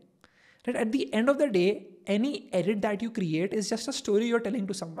storytelling, right? At the end of the day, any edit that you create is just a story you're telling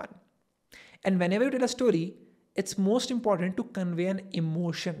to someone. And whenever you tell a story, it's most important to convey an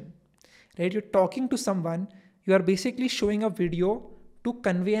emotion, right? You're talking to someone, you are basically showing a video to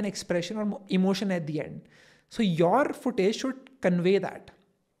convey an expression or emotion at the end. So your footage should convey that.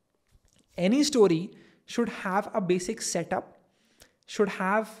 Any story should have a basic setup, should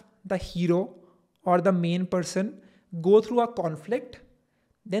have the hero or the main person go through a conflict,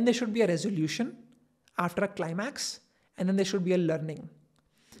 then there should be a resolution after a climax, and then there should be a learning.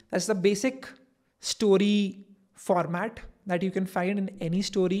 That's the basic story format that you can find in any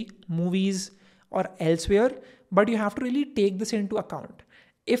story, movies, or elsewhere, but you have to really take this into account.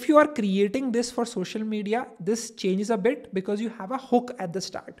 If you are creating this for social media, this changes a bit because you have a hook at the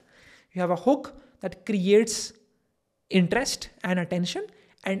start. You have a hook that creates interest and attention,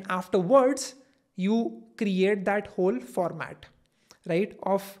 and afterwards you create that whole format, right?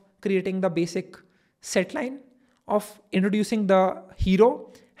 Of creating the basic set line, of introducing the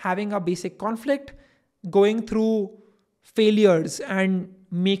hero, having a basic conflict, going through failures and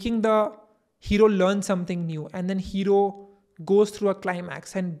making the hero learn something new, and then hero goes through a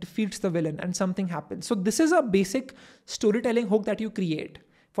climax and defeats the villain and something happens. So this is a basic storytelling hook that you create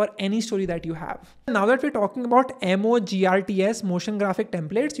for any story that you have. Now that we're talking about MOGRTs, motion graphic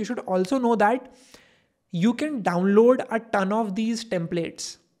templates, you should also know that you can download a ton of these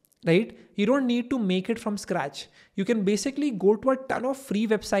templates, right? You don't need to make it from scratch. You can basically go to a ton of free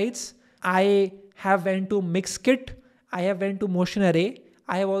websites. I have went to MixKit, I have went to Motion Array,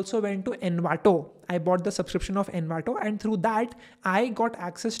 I have also went to Envato. I bought the subscription of Envato, and through that I got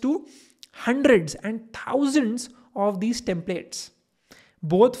access to hundreds and thousands of these templates,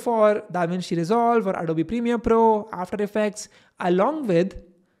 both for DaVinci Resolve or Adobe Premiere Pro, After Effects, along with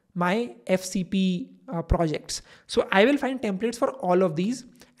my FCP projects. So I will find templates for all of these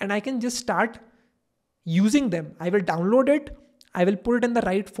and I can just start using them. I will download it, I will put it in the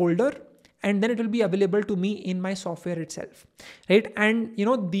right folder, and then it will be available to me in my software itself, right? And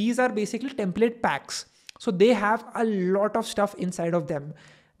these are basically template packs. So they have a lot of stuff inside of them.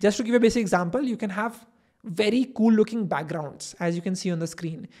 Just to give a basic example, you can have very cool looking backgrounds, as you can see on the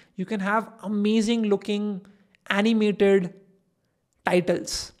screen. You can have amazing looking animated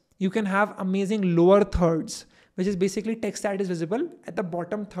titles. You can have amazing lower thirds, which is basically text that is visible at the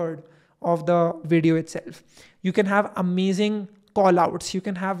bottom third of the video itself. You can have amazing call outs. You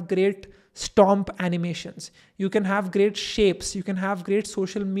can have great stomp animations. You can have great shapes. You can have great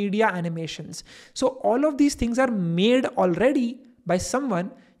social media animations. So all of these things are made already by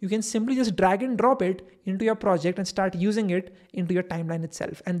someone. You can simply just drag and drop it into your project and start using it into your timeline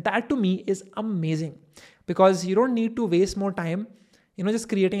itself. And that to me is amazing because you don't need to waste more time, just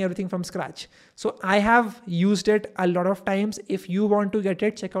creating everything from scratch. So I have used it a lot of times. If you want to get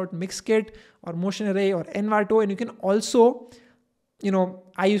it, check out MixKit or Motion Array or Envato. And you can also,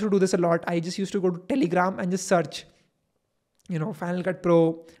 I used to do this a lot. I just used to go to Telegram and just search, Final Cut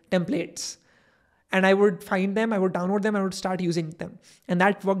Pro templates. and I would find them, I would download them, I would start using them. And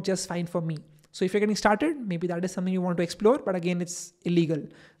that worked just fine for me. So if you're getting started, maybe that is something you want to explore, but again, it's illegal.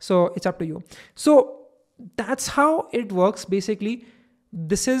 So it's up to you. So that's how it works. Basically,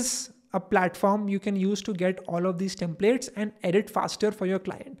 this is a platform you can use to get all of these templates and edit faster for your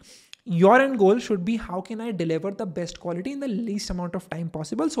client. Your end goal should be, how can I deliver the best quality in the least amount of time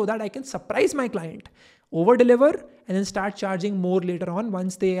possible so that I can surprise my client, over deliver, and then start charging more later on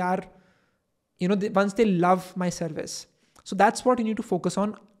once they are, once they love my service. So that's what you need to focus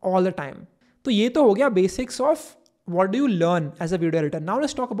on all the time. So ये तो हो गया basics of what do you learn as a video editor. Now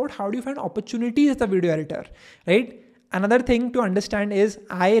let's talk about how do you find opportunities as a video editor, right? Another thing to understand is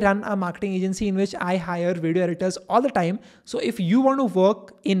I run a marketing agency in which I hire video editors all the time. So if you want to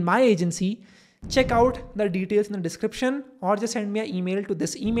work in my agency, check out the details in the description or just send me an email to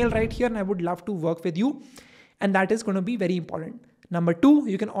this email right here and I would love to work with you. And that is going to be very important. Number 2,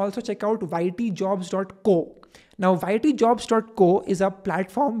 you can also check out ytjobs.co. Now ytjobs.co is a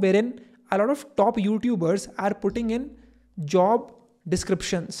platform wherein a lot of top YouTubers are putting in job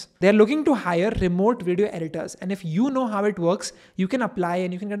descriptions. They're looking to hire remote video editors. And if you know how it works, you can apply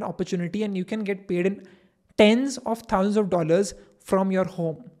and you can get an opportunity and you can get paid in tens of thousands of dollars from your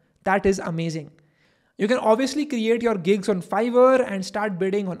home. That is amazing. You can obviously create your gigs on Fiverr and start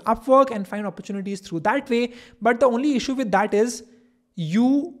bidding on Upwork and find opportunities through that way. But the only issue with that is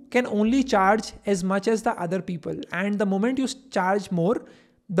you can only charge as much as the other people. And the moment you charge more,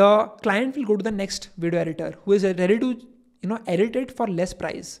 the client will go to the next video editor who is ready to edit it for less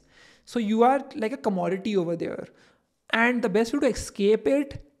price. So you are like a commodity over there. And the best way to escape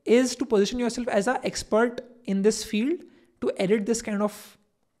it is to position yourself as an expert in this field to edit this kind of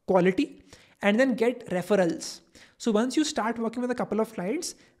quality and then get referrals. So once you start working with a couple of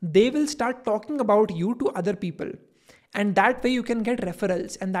clients, they will start talking about you to other people. And that way you can get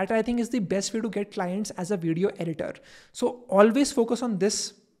referrals. And that I think is the best way to get clients as a video editor. So always focus on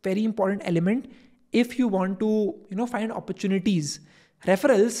this very important element if you want to, find opportunities.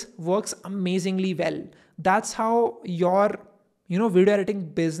 Referrals works amazingly well. That's how your, video editing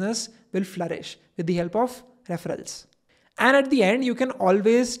business will flourish with the help of referrals. And at the end, you can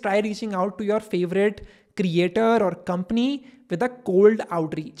always try reaching out to your favorite creator or company with a cold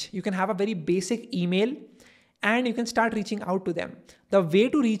outreach. You can have a very basic email and you can start reaching out to them. The way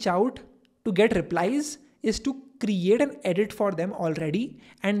to reach out to get replies is to create an edit for them already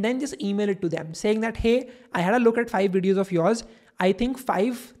and then just email it to them saying that, hey, I had a look at 5 videos of yours. I think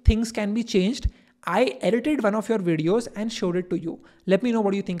 5 things can be changed. I edited one of your videos and showed it to you. Let me know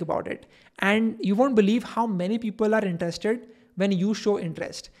what you think about it. And you won't believe how many people are interested when you show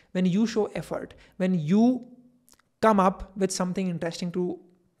interest, when you show effort, when you come up with something interesting to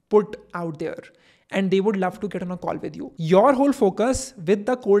put out there. And they would love to get on a call with you. Your whole focus with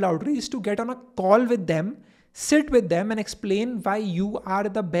the cold outreach is to get on a call with them, sit with them and explain why you are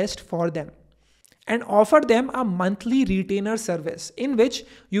the best for them. And offer them a monthly retainer service in which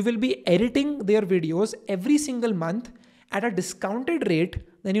you will be editing their videos every single month at a discounted rate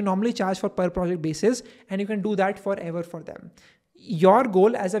than you normally charge for per project basis. And you can do that forever for them. Your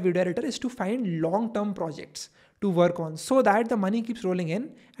goal as a video editor is to find long-term projects to work on so that the money keeps rolling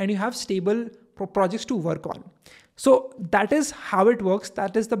in and you have stable projects to work on. So that is how it works.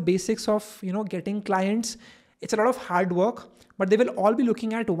 That is the basics of, getting clients. It's a lot of hard work, but they will all be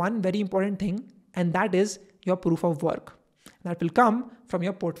looking at one very important thing, and that is your proof of work. That will come from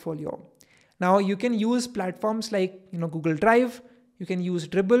your portfolio. Now you can use platforms like, Google Drive, you can use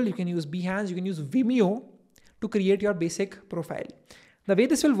Dribbble, you can use Behance, you can use Vimeo to create your basic profile. The way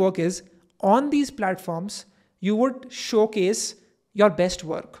this will work is on these platforms, you would showcase your best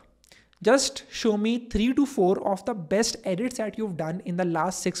work. Just show me 3 to 4 of the best edits that you've done in the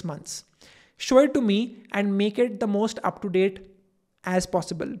last 6 months. Show it to me and make it the most up-to-date as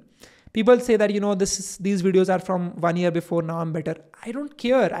possible. People say that, these videos are from 1 year before, now I'm better. I don't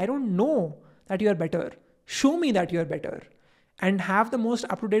care. I don't know that you are better. Show me that you are better and have the most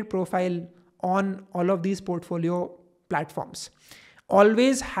up-to-date profile on all of these portfolio platforms.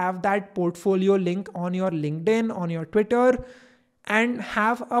 Always have that portfolio link on your LinkedIn, on your Twitter, and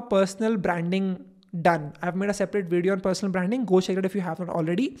have a personal branding done. I've made a separate video on personal branding. Go check it if you haven't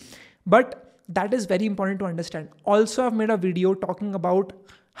already. But that is very important to understand. Also, I've made a video talking about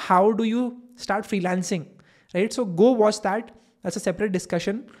how do you start freelancing, right? So go watch that. That's a separate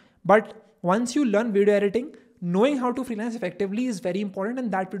discussion. But once you learn video editing, knowing how to freelance effectively is very important,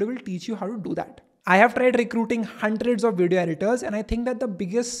 and that video will teach you how to do that. I have tried recruiting hundreds of video editors, and I think that the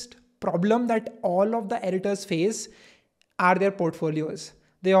biggest problem that all of the editors face are their portfolios.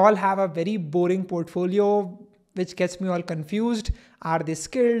 They all have a very boring portfolio. which gets me all confused. Are they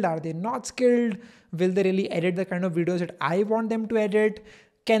skilled? Are they not skilled? Will they really edit the kind of videos that I want them to edit?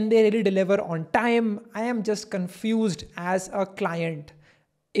 Can they really deliver on time? I am just confused as a client.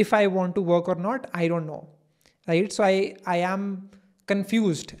 If I want to work or not, I don't know, right? So I am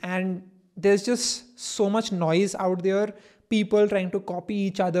confused, and there's just so much noise out there. People trying to copy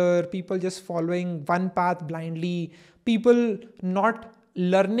each other, people just following one path blindly, people not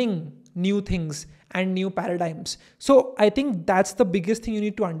learning new things and new paradigms. So I think that's the biggest thing you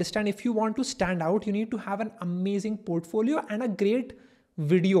need to understand. If you want to stand out, you need to have an amazing portfolio and a great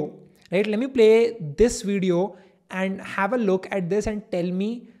video, right? Let me play this video and have a look at this and tell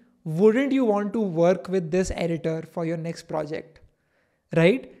me, wouldn't you want to work with this editor for your next project,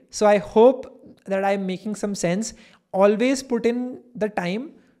 right? So I hope that I'm making some sense. Always put in the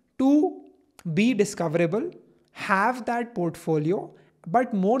time to be discoverable, have that portfolio,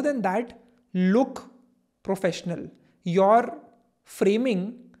 but more than that, look professional. Your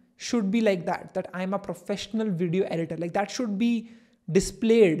framing should be like that I'm a professional video editor. Like that should be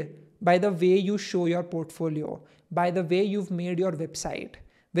displayed by the way you show your portfolio, by the way you've made your website,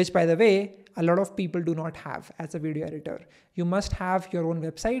 which by the way, a lot of people do not have as a video editor. You must have your own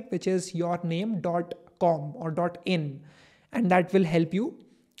website, which is yourname.com or .in, and that will help you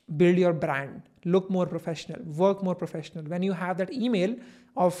build your brand, look more professional, work more professional. When you have that email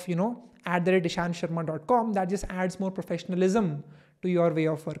of, @ishansharma.com, that just adds more professionalism to your way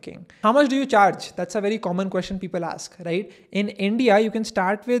of working. How much do you charge? That's a very common question people ask, right? In India, you can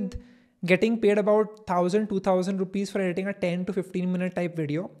start with getting paid about 1,000-2,000 rupees for editing a 10 to 15 minute type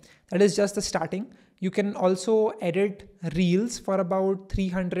video. That is just the starting. You can also edit reels for about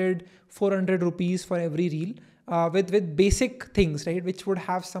 300-400 rupees for every reel, with basic things, right? Which would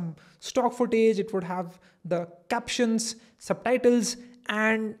have some stock footage, it would have the captions, subtitles,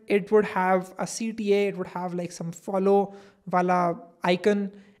 and it would have a CTA, it would have like some follow wala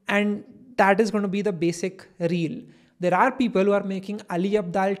icon, and that is going to be the basic reel. There are people who are making Ali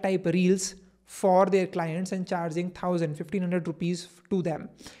Abdaal type reels for their clients and charging 1,000-1,500 rupees to them.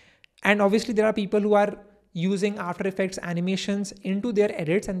 And obviously there are people who are using After Effects animations into their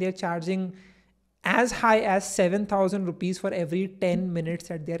edits, and they're charging as high as 7,000 rupees for every 10 minutes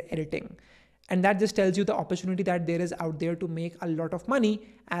that they're editing. And that just tells you the opportunity that there is out there to make a lot of money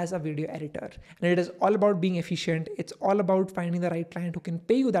as a video editor. And it is all about being efficient. It's all about finding the right client who can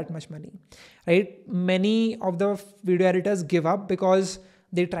pay you that much money, right? Many of the video editors give up because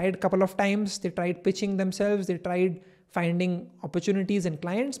they tried a couple of times, they tried pitching themselves, they tried finding opportunities and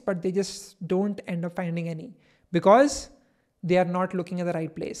clients, but they just don't end up finding any because they are not looking at the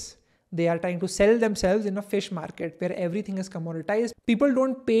right place. They are trying to sell themselves in a fish market where everything is commoditized. People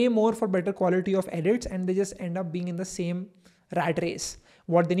don't pay more for better quality of edits, and they just end up being in the same rat race.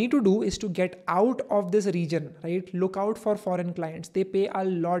 What they need to do is to get out of this region, right? Look out for foreign clients. They pay a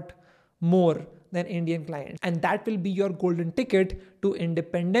lot more than Indian clients. And that will be your golden ticket to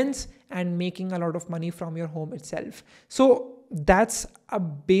independence and making a lot of money from your home itself. So that's a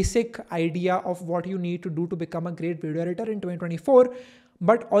basic idea of what you need to do to become a great video editor in 2024.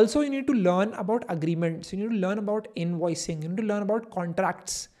 But also you need to learn about agreements. You need to learn about invoicing. You need to learn about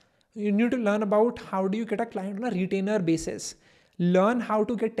contracts. You need to learn about how do you get a client on a retainer basis. Learn how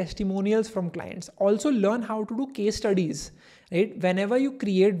to get testimonials from clients. Also learn how to do case studies, right? Whenever you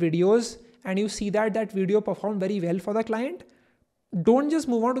create videos and you see that that video performed very well for the client, don't just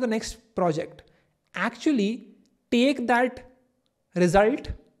move on to the next project. Actually take that result,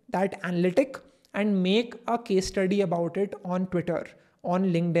 that analytic, and make a case study about it on Twitter,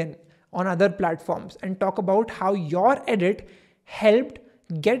 on LinkedIn, on other platforms, and talk about how your edit helped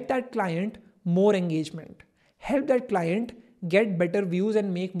get that client more engagement, help that client get better views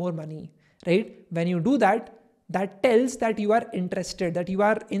and make more money, right? When you do that, that tells that you are interested, that you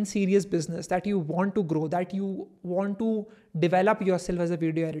are in serious business, that you want to grow, that you want to develop yourself as a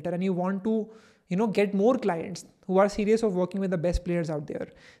video editor, and you want to, get more clients who are serious of working with the best players out there.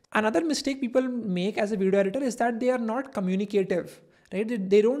 Another mistake people make as a video editor is that they are not communicative, right?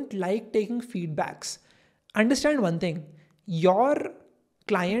 They don't like taking feedbacks. Understand one thing, your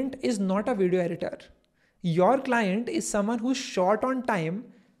client is not a video editor. Your client is someone who's short on time,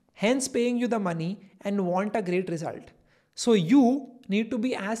 hence paying you the money and want a great result. So you need to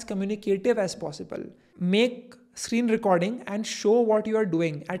be as communicative as possible. Make screen recording and show what you are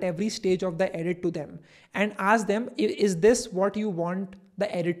doing at every stage of the edit to them and ask them, is this what you want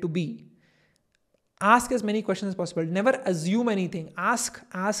the edit to be? Ask as many questions as possible. Never assume anything. Ask.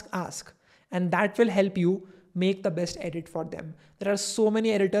 And that will help you make the best edit for them. There are so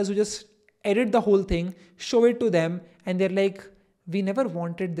many editors who just edit the whole thing, show it to them, and they're like, we never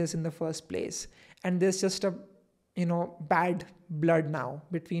wanted this in the first place. And there's just a bad blood now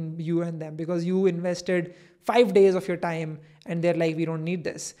between you and them, because you invested 5 days of your time and they're like, we don't need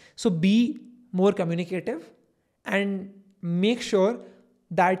this. So be more communicative and make sure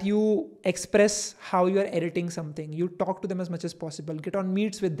that you express how you're editing something. You talk to them as much as possible, get on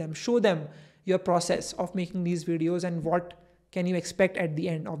meets with them, show them your process of making these videos and what can you expect at the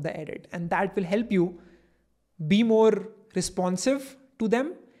end of the edit. And that will help you be more responsive to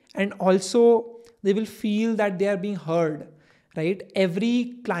them, and also they will feel that they are being heard, right?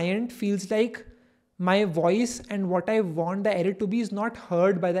 Every client feels like my voice and what I want the edit to be is not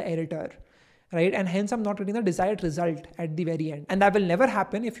heard by the editor, right? And hence I'm not getting the desired result at the very end. And that will never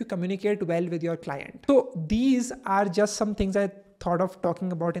happen if you communicate well with your client. So these are just some things I thought of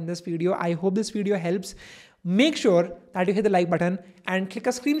talking about in this video. I hope this video helps. Make sure that you hit the like button and click a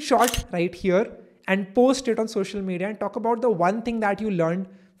screenshot right here and post it on social media and talk about the one thing that you learned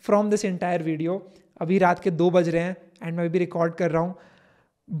from this entire video. अभी रात के 2 बज रहे हैं and मैं भी record कर रहा हूँ,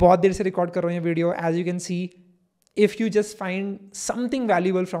 बहुत देर से रिकॉर्ड कर रहा हूँ ये video. As you can see, if you just find something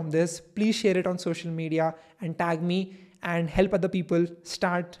valuable from this, please share it on social media and tag me and help other people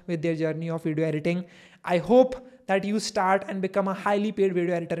start with their journey of video editing. I hope that you start and become a highly paid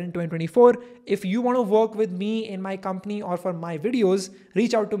video editor in 2024. If you want to work with me in my company or for my videos,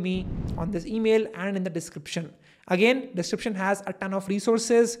 reach out to me on this email and in the description. Again, description has a ton of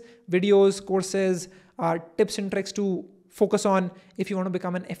resources, videos, courses, tips and tricks to focus on if you want to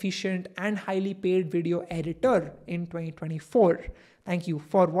become an efficient and highly paid video editor in 2024. Thank you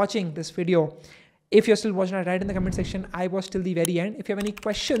for watching this video. If you're still watching, write in the comment section, I was till the very end. If you have any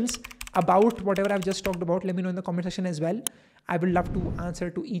questions about whatever I've just talked about, let me know in the comment section as well. I would love to answer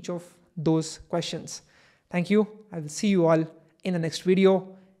to each of those questions. Thank you. I will see you all in the next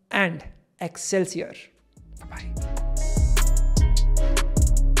video, and Excelsior. Bye-bye.